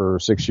mechanic for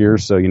 6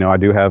 years. So, I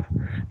do have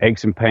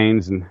aches and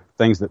pains and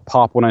things that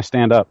pop when I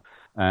stand up.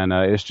 And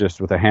it's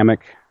just with a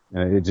hammock,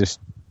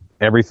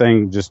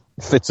 everything just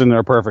fits in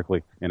there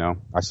perfectly.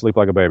 I sleep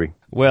like a baby.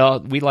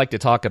 Well, we like to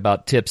talk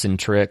about tips and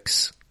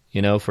tricks,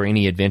 for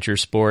any adventure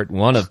sport.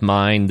 One of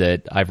mine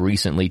that I've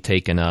recently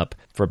taken up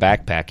for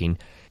backpacking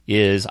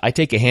is I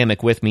take a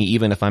hammock with me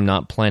even if I'm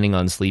not planning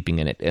on sleeping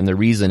in it. And the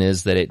reason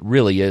is that it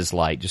really is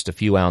light, just a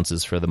few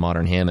ounces for the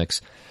modern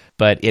hammocks.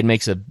 But it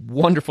makes a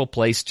wonderful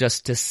place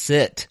just to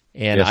sit.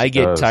 And yes, I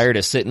get tired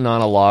of sitting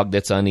on a log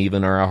that's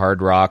uneven or a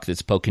hard rock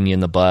that's poking you in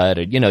the butt.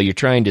 Or, you're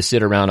trying to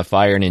sit around a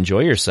fire and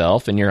enjoy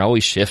yourself, and you're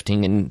always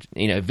shifting. And,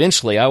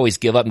 eventually I always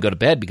give up and go to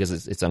bed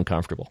because it's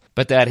uncomfortable.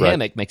 But that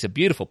hammock makes a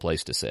beautiful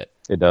place to sit.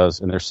 It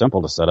does. And they're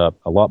simple to set up,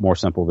 a lot more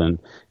simple than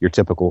your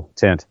typical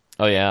tent.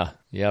 Oh, yeah.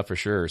 Yeah, for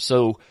sure.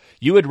 So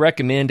you would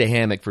recommend a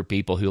hammock for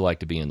people who like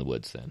to be in the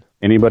woods then?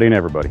 Anybody and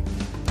everybody.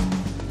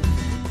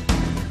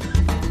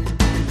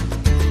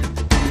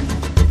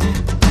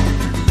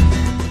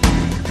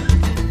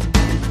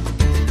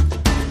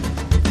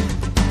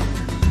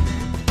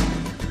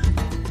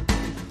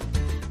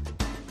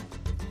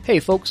 Hey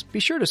folks, be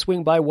sure to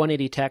swing by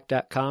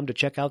 180tac.com to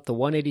check out the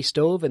 180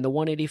 stove and the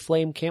 180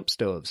 flame camp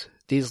stoves.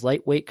 These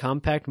lightweight,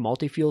 compact,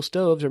 multi-fuel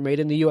stoves are made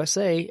in the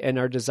USA and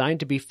are designed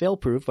to be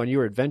fail-proof on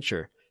your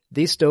adventure.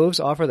 These stoves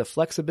offer the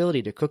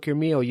flexibility to cook your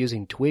meal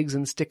using twigs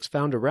and sticks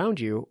found around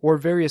you, or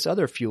various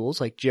other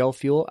fuels like gel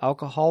fuel,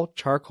 alcohol,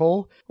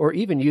 charcoal, or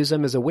even use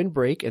them as a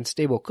windbreak and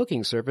stable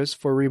cooking surface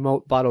for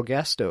remote bottle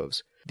gas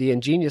stoves. The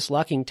ingenious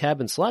locking tab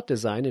and slot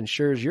design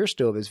ensures your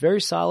stove is very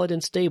solid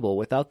and stable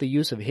without the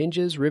use of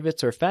hinges,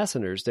 rivets, or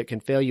fasteners that can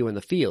fail you in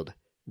the field.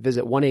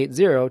 Visit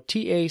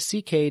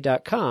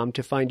 180tack.com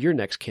to find your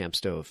next camp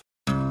stove.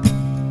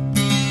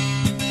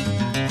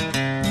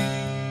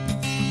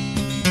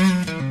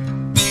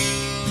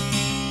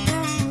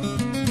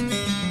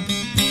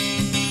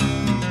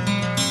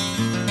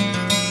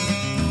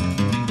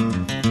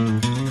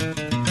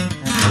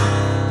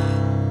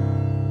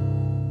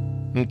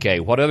 Okay,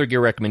 what other gear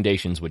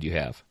recommendations would you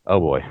have? Oh,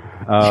 boy.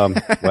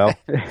 Well,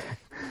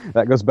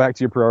 that goes back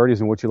to your priorities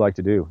and what you like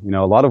to do.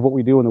 A lot of what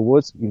we do in the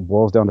woods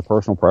boils down to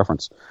personal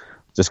preference.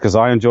 Just because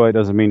I enjoy it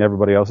doesn't mean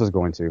everybody else is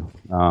going to.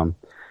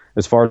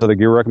 As far as other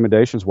gear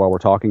recommendations, while we're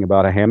talking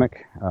about a hammock,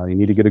 you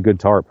need to get a good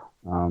tarp.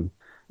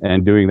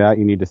 And doing that,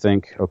 you need to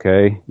think,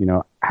 okay,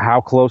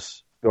 how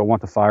close do I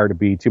want the fire to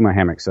be to my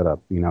hammock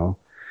setup?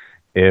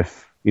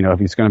 If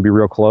it's going to be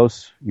real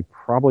close, you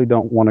probably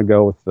don't want to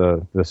go with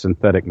the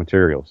synthetic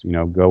materials.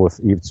 Go with,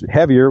 if it's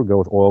heavier, go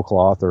with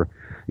oilcloth, or,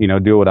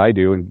 do what I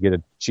do and get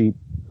a cheap,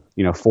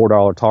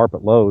 $4 tarp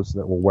at Lowe's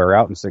that will wear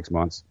out in 6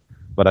 months.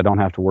 But I don't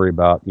have to worry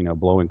about,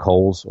 blowing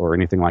coals or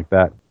anything like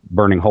that,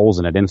 burning holes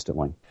in it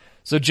instantly.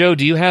 So, Joe,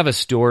 do you have a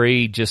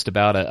story just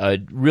about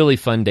a really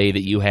fun day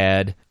that you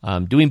had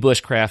doing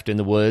bushcraft in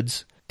the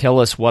woods? Tell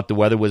us what the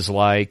weather was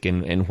like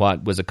and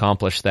what was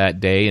accomplished that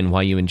day and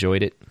why you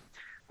enjoyed it.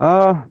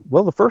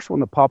 Well, the first one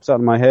that pops out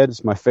in my head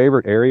is my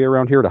favorite area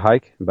around here to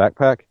hike and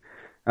backpack.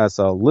 That's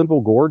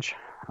Linville Gorge.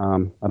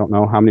 I don't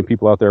know how many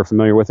people out there are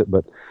familiar with it,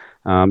 but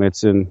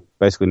it's in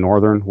basically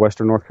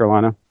western North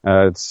Carolina.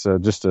 It's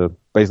just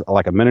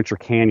like a miniature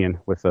canyon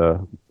with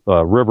a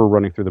river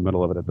running through the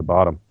middle of it at the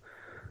bottom.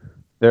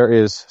 There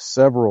is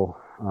several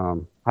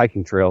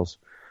hiking trails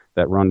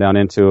that run down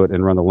into it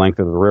and run the length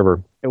of the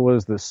river. It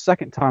was the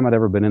second time I'd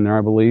ever been in there,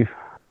 I believe.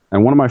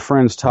 And one of my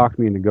friends talked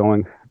me into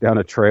going down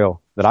a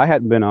trail that I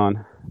hadn't been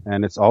on,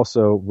 and it's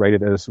also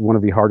rated as one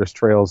of the hardest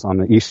trails on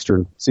the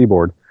eastern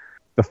seaboard.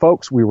 The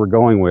folks we were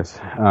going with,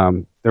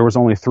 there was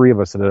only 3 of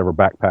us that had ever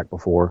backpacked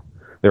before.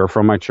 They were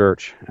from my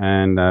church,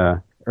 and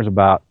there's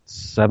about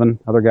 7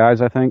 other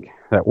guys, I think,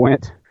 that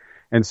went.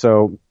 And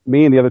so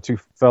me and the other 2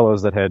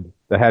 fellows that had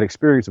that had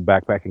experience of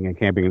backpacking and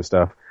camping and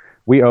stuff,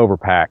 we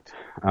overpacked,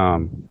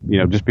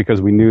 just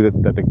because we knew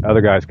that the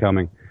other guys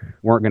coming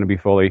weren't going to be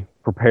fully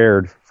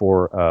prepared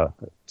for a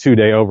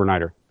 2-day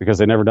overnighter because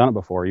they'd never done it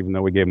before, even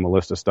though we gave them a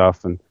list of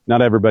stuff, and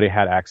not everybody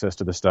had access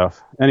to the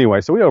stuff. Anyway,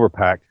 so we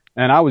overpacked,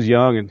 and I was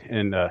young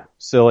and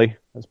silly.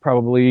 I was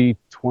probably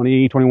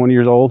 20, 21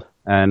 years old,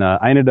 and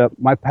I ended up,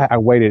 I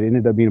weighed, it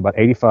ended up being about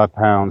 85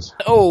 pounds.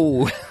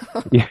 Oh!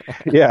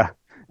 Yeah.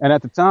 And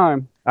at the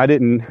time,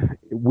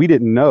 we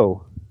didn't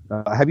know.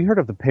 Have you heard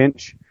of the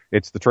Pinch?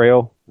 It's the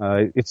trail.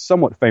 It's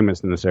somewhat famous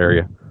in this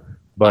area.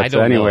 But I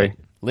don't anyway. know it.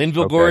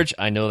 Linville Gorge,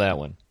 I know that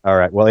one. All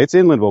right. Well, it's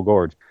in Linville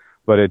Gorge,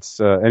 but it's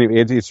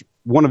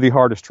one of the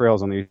hardest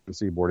trails on the eastern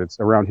seaboard. It's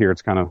around here.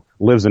 It's kind of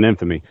lives in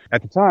infamy.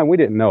 At the time, we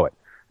didn't know it.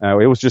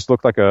 It was just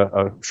looked like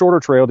a shorter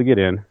trail to get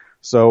in.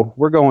 So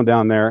we're going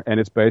down there, and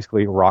it's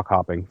basically rock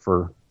hopping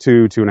for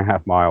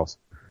 2.5 miles.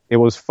 It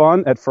was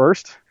fun at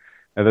first.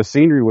 The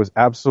scenery was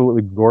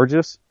absolutely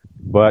gorgeous,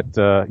 but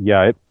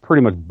it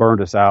pretty much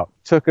burned us out.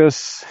 Took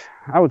us,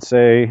 I would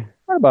say,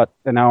 about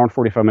an hour and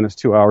 45 minutes,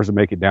 2 hours to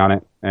make it down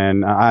it.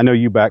 And I know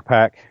you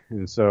backpack,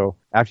 and so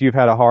after you've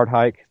had a hard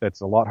hike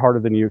that's a lot harder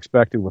than you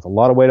expected with a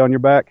lot of weight on your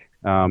back,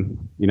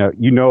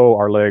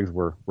 our legs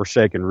were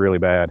shaking really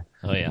bad.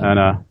 Oh yeah.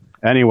 And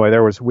anyway,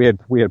 we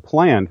had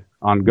planned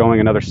on going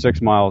another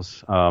 6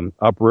 miles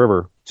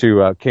upriver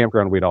to a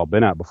campground we'd all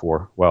been at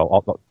before.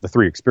 Well, the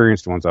three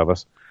experienced ones of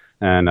us.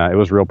 And it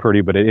was real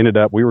pretty, but it ended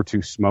up, we were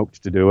too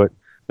smoked to do it.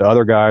 The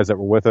other guys that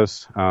were with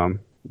us,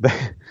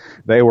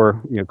 they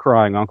were,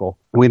 crying uncle.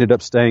 We ended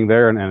up staying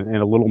there in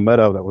a little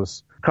meadow that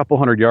was a couple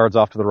hundred yards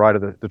off to the right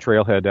of the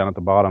trailhead down at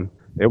the bottom.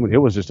 It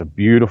was just a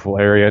beautiful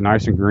area,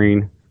 nice and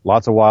green,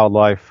 lots of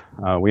wildlife.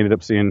 We ended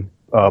up seeing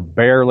a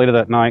bear later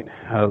that night,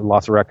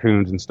 lots of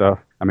raccoons and stuff.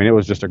 I mean, it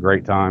was just a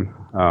great time.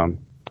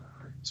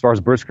 As far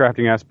as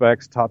bushcrafting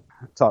aspects,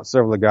 taught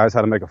several of the guys how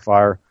to make a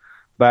fire.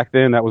 Back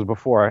then, that was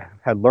before I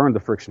had learned the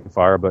friction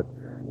fire, but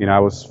I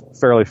was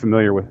fairly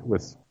familiar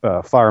with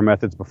fire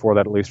methods before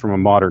that, at least from a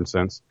modern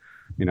sense.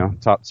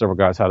 Taught several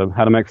guys how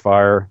to make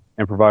fire,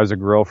 improvise a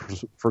grill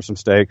for some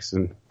steaks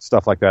and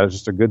stuff like that. It was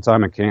just a good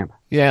time in camp.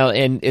 Yeah,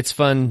 and it's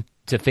fun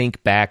to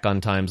think back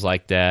on times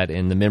like that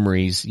and the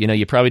memories.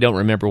 You probably don't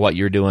remember what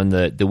you're doing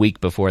the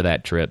week before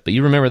that trip, but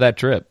you remember that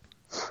trip.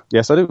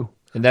 Yes, I do.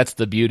 And that's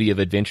the beauty of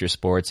adventure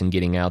sports and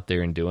getting out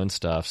there and doing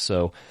stuff.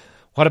 So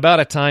what about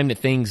a time that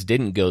things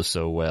didn't go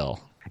so well?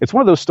 It's one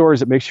of those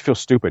stories that makes you feel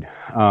stupid,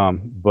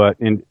 but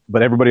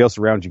everybody else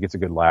around you gets a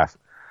good laugh.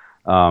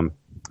 I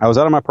was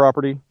out on my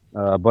property.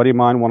 A buddy of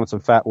mine wanted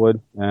some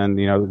fatwood, and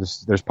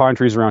there's pine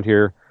trees around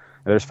here.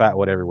 And there's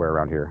fatwood everywhere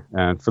around here.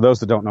 And for those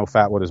that don't know,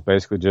 fatwood is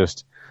basically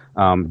just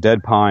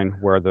dead pine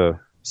where the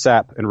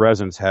sap and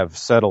resins have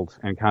settled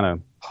and kind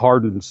of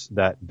hardens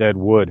that dead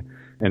wood,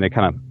 and they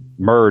kind of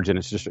merge, and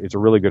it's a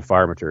really good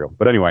fire material.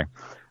 But anyway,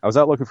 I was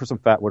out looking for some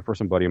fatwood for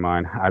some buddy of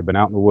mine. I'd been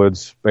out in the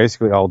woods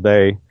basically all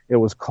day. It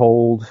was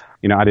cold.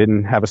 I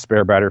didn't have a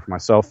spare battery for my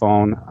cell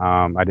phone.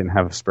 I didn't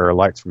have spare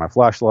lights for my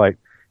flashlight.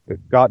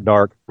 It got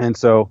dark. And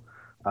so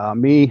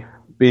me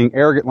being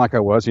arrogant like I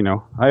was,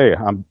 hey,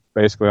 I'm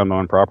basically on my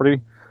own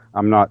property.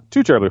 I'm not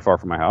too terribly far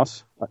from my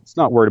house. It's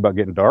not worried about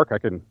getting dark. I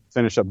can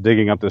finish up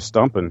digging up this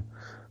stump and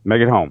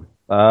make it home.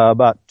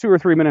 About 2 or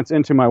 3 minutes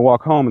into my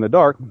walk home in the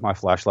dark, my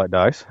flashlight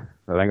dies.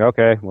 I think,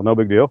 okay, well, no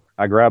big deal.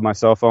 I grab my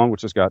cell phone,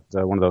 which has got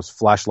one of those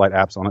flashlight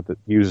apps on it that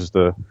uses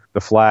the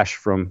flash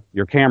from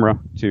your camera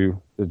to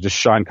just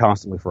shine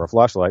constantly for a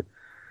flashlight.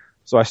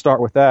 So I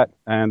start with that,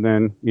 and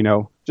then,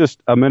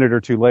 just a minute or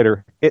two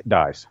later, it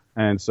dies.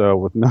 And so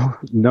with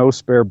no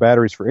spare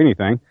batteries for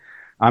anything,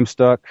 I'm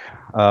stuck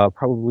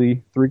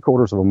probably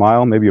 3/4 of a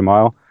mile, maybe a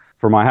mile,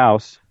 from my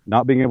house,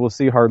 not being able to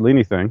see hardly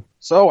anything.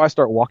 So I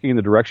start walking in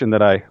the direction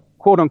that I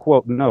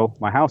quote-unquote know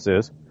my house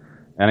is,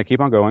 and I keep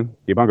on going,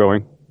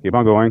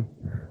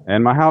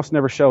 and my house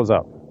never shows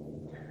up.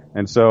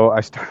 And so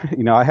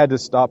I had to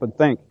stop and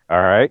think,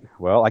 all right,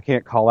 well, I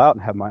can't call out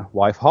and have my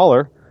wife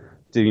holler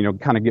to,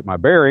 kind of get my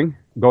bearing.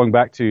 Going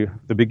back to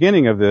the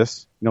beginning of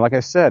this, like I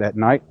said, at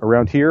night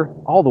around here,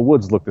 all the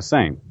woods look the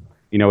same.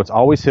 It's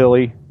always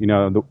hilly,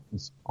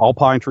 it's all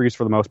pine trees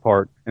for the most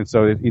part. And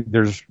so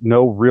there's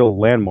no real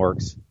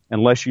landmarks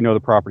unless you know the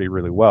property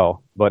really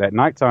well. But at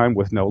nighttime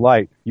with no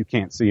light, you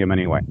can't see them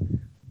anyway.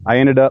 I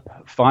ended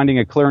up finding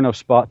a clear enough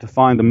spot to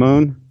find the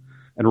moon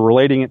and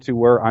relating it to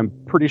where I'm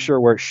pretty sure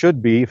where it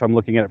should be if I'm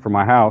looking at it from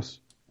my house.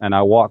 And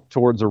I walk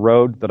towards a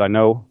road that I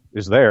know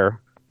is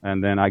there.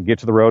 And then I get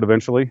to the road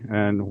eventually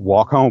and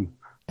walk home.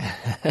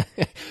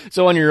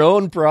 So on your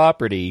own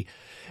property,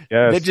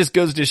 yes. That just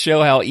goes to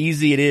show how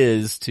easy it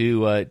is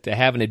to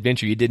have an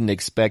adventure you didn't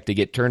expect to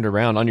get turned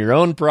around. On your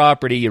own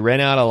property, you ran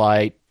out of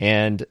light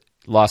and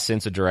lost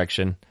sense of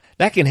direction.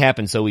 That can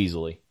happen so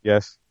easily.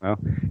 Yes. Well,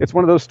 it's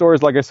one of those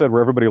stories, like I said,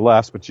 where everybody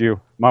laughs but you.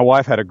 My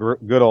wife had a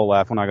good old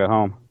laugh when I got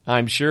home.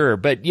 I'm sure.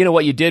 But you know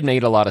what you did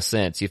made a lot of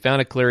sense. You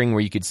found a clearing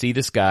where you could see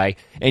the sky,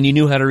 and you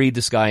knew how to read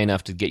the sky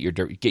enough to get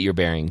your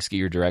bearings, get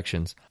your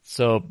directions.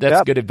 So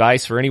that's good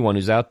advice for anyone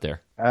who's out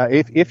there.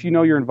 If you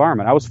know your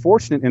environment. I was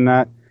fortunate in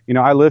that,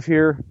 I live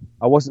here.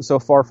 I wasn't so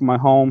far from my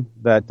home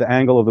that the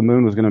angle of the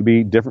moon was going to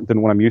be different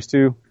than what I'm used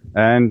to.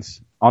 And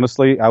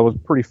honestly, I was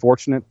pretty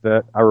fortunate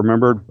that I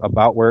remembered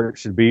about where it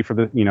should be for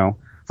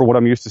for what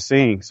I'm used to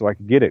seeing, so I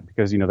could get it,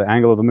 because, the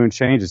angle of the moon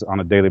changes on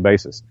a daily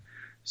basis.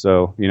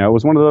 So, it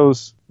was one of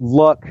those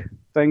luck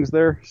things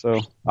there. So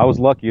I was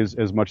lucky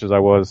as much as I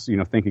was,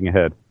 thinking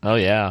ahead. Oh,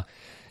 yeah.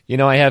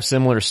 I have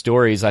similar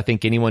stories. I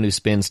think anyone who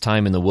spends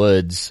time in the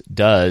woods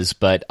does,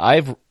 but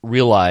I've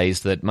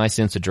realized that my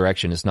sense of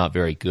direction is not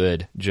very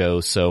good, Joe.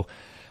 So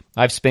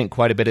I've spent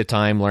quite a bit of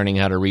time learning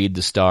how to read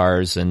the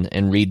stars and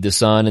read the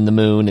sun and the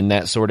moon and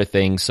that sort of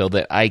thing, so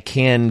that I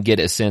can get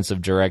a sense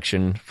of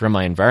direction from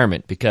my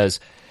environment, because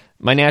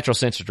my natural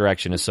sense of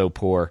direction is so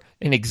poor.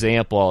 An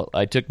example,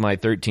 I took my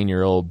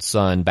 13-year-old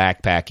son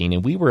backpacking,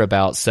 and we were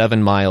about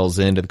 7 miles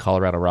into the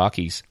Colorado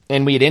Rockies,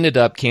 and we had ended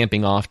up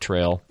camping off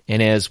trail.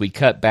 And as we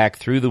cut back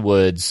through the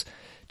woods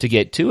to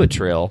get to a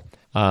trail,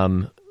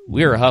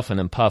 we were huffing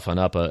and puffing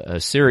up a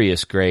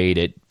serious grade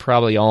at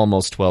probably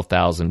almost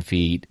 12,000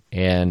 feet,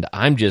 and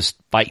I'm just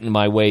fighting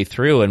my way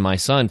through, and my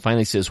son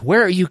finally says,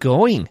 "Where are you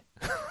going?"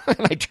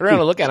 And I turn around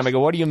and look at him. I go,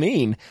 "What do you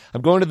mean?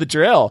 I'm going to the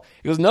trail."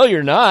 He goes, "No,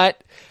 you're not."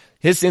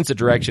 His sense of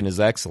direction is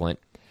excellent.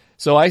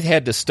 So I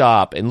had to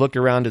stop and look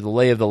around at the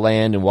lay of the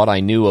land and what I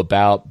knew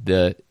about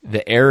the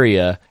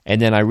area,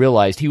 and then I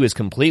realized he was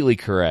completely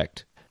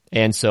correct.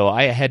 And so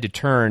I had to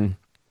turn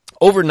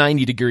over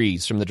 90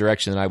 degrees from the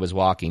direction that I was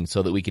walking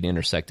so that we could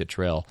intersect a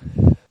trail.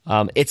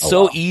 It's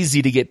so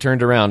easy to get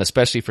turned around,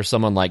 especially for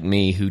someone like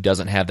me who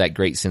doesn't have that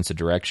great sense of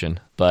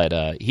direction.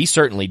 But he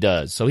certainly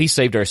does. So he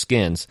saved our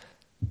skins.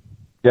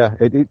 Yeah,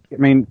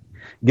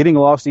 getting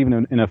lost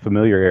even in a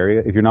familiar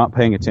area, if you're not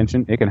paying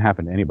attention, it can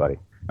happen to anybody.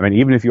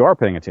 Even if you are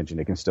paying attention,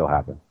 it can still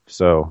happen.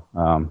 So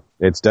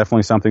it's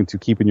definitely something to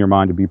keep in your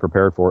mind, to be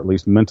prepared for, at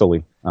least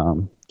mentally.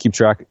 Keep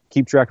track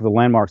of the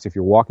landmarks. If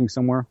you're walking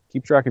somewhere,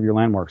 keep track of your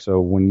landmarks.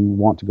 So when you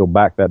want to go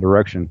back that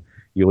direction,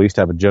 you at least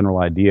have a general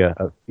idea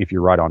of if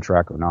you're right on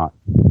track or not.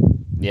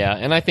 Yeah,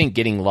 and I think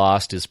getting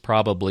lost is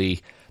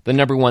probably the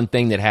number one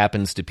thing that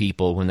happens to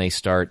people when they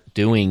start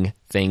doing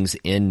things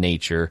in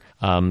nature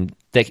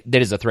that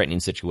is a threatening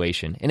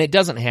situation. And it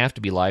doesn't have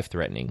to be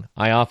life-threatening.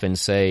 I often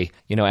say,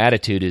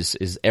 attitude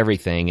is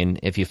everything. And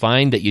if you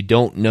find that you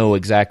don't know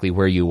exactly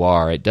where you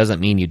are, it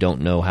doesn't mean you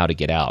don't know how to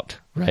get out,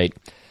 right?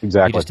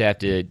 Exactly. You just have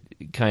to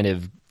kind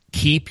of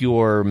keep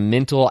your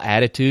mental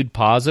attitude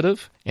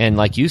positive. And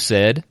like you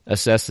said,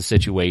 assess the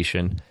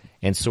situation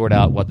and sort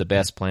out what the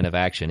best plan of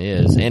action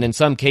is. And in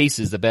some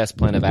cases, the best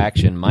plan of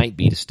action might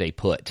be to stay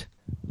put.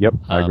 Yep,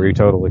 I agree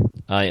totally.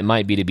 It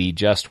might be to be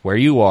just where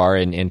you are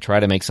and try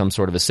to make some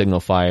sort of a signal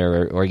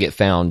fire or get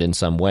found in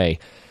some way.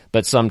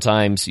 But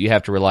sometimes you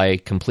have to rely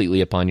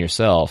completely upon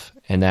yourself,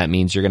 and that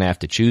means you're going to have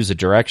to choose a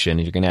direction,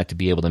 and you're going to have to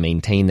be able to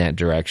maintain that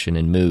direction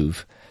and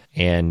move.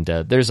 And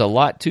there's a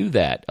lot to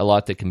that, a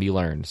lot that can be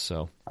learned.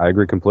 So I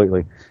agree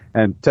completely.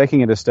 And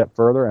taking it a step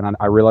further, and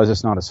I realize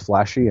it's not as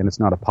flashy and it's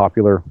not a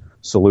popular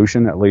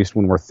solution, at least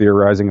when we're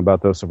theorizing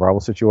about those survival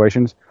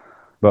situations.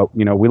 But,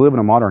 we live in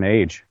a modern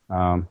age.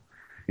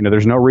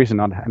 There's no reason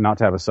not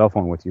to have a cell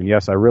phone with you. And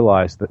yes, I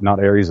realize that not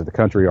areas of the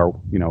country are,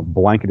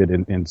 blanketed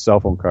in cell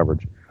phone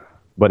coverage,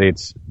 but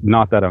it's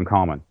not that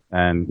uncommon.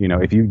 And,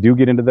 if you do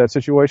get into that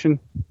situation,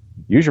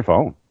 use your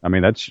phone.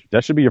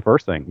 That should be your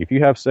first thing. If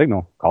you have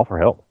signal, call for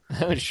help.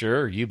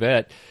 Sure, you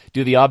bet.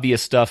 Do the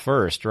obvious stuff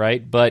first,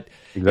 right? But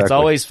Exactly. It's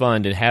always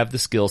fun to have the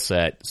skill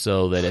set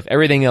so that if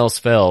everything else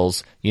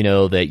fails,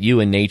 that you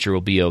and nature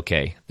will be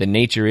okay. That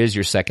nature is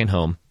your second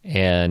home,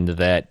 and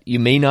that you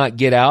may not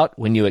get out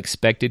when you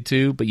expected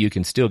to, but you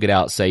can still get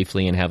out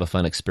safely and have a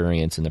fun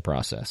experience in the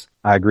process.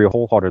 I agree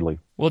wholeheartedly.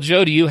 Well,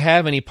 Joe, do you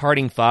have any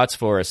parting thoughts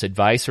for us,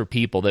 advice for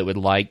people that would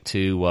like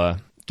to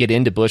get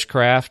into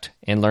bushcraft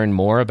and learn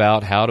more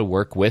about how to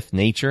work with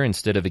nature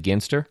instead of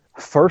against her?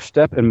 First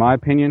step, in my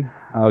opinion,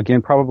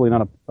 again, probably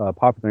not a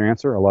popular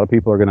answer. A lot of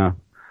people are going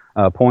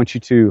to point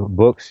you to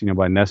books,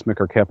 by Nesmith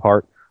or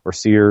Kephart or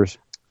Sears.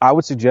 I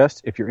would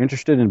suggest, if you're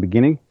interested in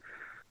beginning,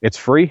 it's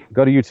free.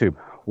 Go to YouTube.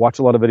 Watch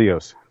a lot of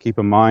videos. Keep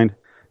in mind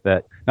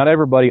that not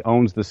everybody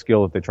owns the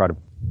skill that they try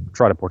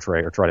to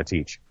portray or try to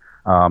teach.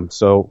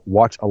 So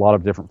watch a lot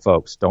of different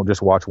folks. Don't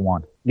just watch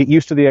one. Get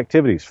used to the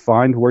activities.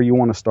 Find where you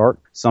want to start.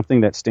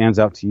 Something that stands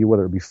out to you,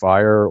 whether it be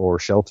fire or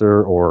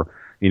shelter or,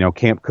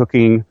 camp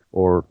cooking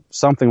or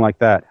something like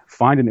that.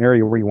 Find an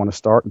area where you want to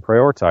start and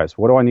prioritize.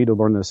 What do I need to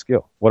learn this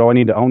skill? What do I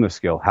need to own this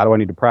skill? How do I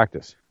need to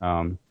practice?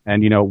 And,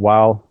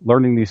 while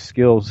learning these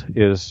skills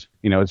is,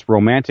 it's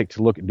romantic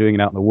to look at doing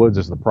it out in the woods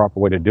as the proper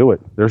way to do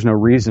it. There's no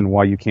reason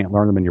why you can't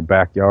learn them in your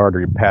backyard or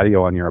your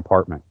patio on your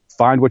apartment.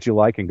 Find what you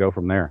like and go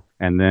from there.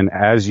 And then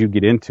as you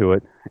get into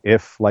it,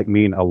 if, like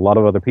me and a lot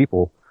of other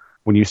people,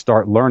 when you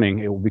start learning,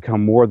 it will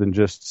become more than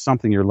just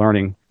something you're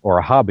learning or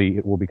a hobby.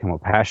 It will become a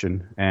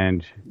passion,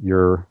 and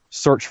your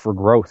search for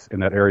growth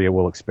in that area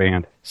will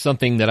expand.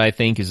 Something that I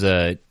think is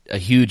a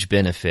huge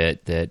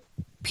benefit that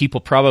people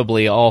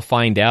probably all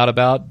find out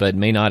about but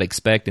may not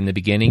expect in the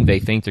beginning. They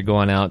think they're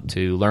going out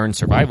to learn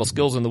survival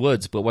skills in the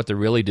woods, but what they're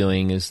really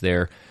doing is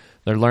they're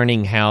They're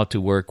learning how to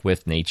work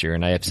with nature,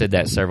 and I have said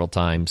that several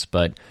times,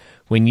 but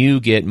when you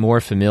get more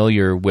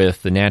familiar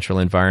with the natural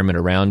environment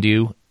around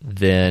you,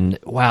 then,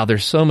 wow,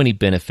 there's so many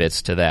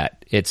benefits to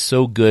that. It's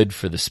so good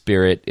for the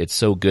spirit. It's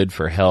so good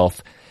for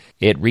health.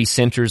 It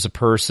recenters a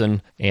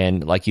person,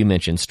 and like you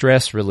mentioned,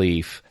 stress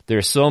relief.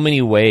 There's so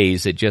many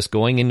ways that just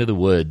going into the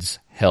woods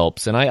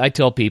helps. And I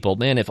tell people,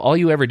 man, if all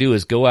you ever do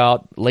is go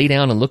out, lay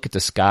down and look at the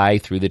sky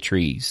through the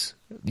trees,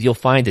 you'll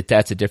find that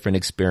that's a different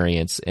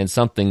experience and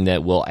something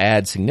that will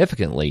add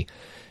significantly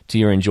to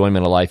your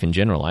enjoyment of life in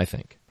general, I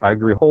think. I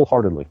agree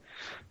wholeheartedly.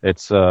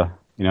 It's,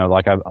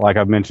 like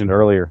I've mentioned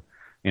earlier,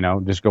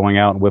 just going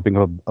out and whipping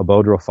a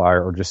Bodro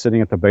fire or just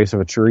sitting at the base of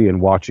a tree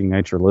and watching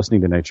nature,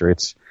 listening to nature.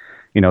 It's,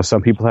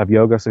 some people have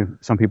yoga,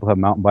 some people have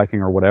mountain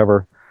biking or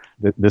whatever.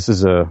 This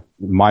is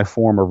my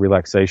form of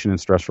relaxation and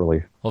stress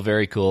relief. Well,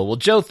 very cool. Well,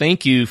 Joe,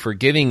 thank you for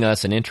giving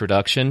us an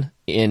introduction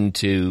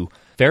into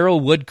feral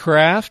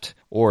woodcraft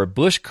or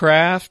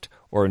bushcraft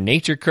or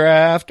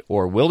naturecraft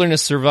or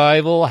wilderness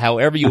survival,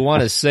 however you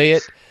want to say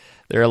it.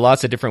 There are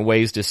lots of different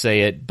ways to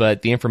say it,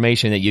 but the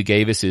information that you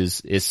gave us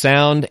is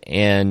sound,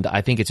 and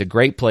I think it's a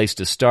great place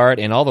to start.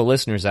 And all the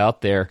listeners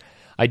out there,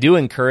 I do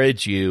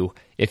encourage you,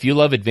 if you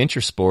love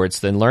adventure sports,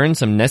 then learn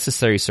some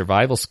necessary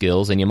survival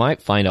skills, and you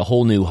might find a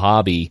whole new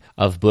hobby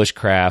of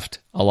bushcraft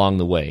along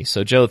the way.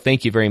 So, Joe,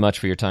 thank you very much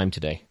for your time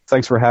today.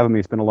 Thanks for having me.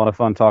 It's been a lot of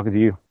fun talking to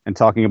you and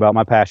talking about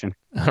my passion.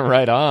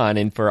 Right on.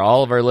 And for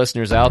all of our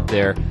listeners out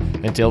there,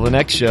 until the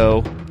next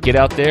show, get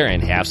out there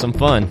and have some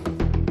fun.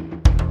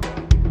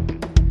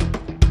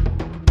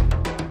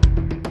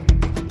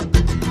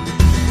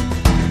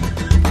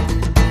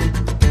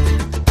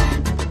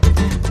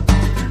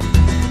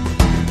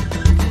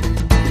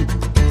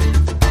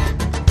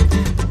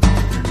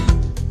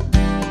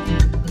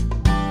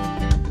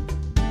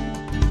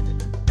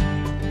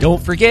 Don't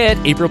forget,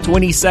 April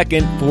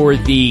 22nd for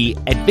the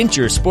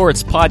Adventure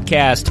Sports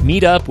Podcast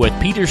Meetup with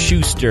Peter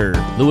Schuster,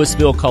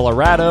 Louisville,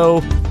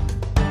 Colorado.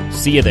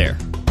 See you there.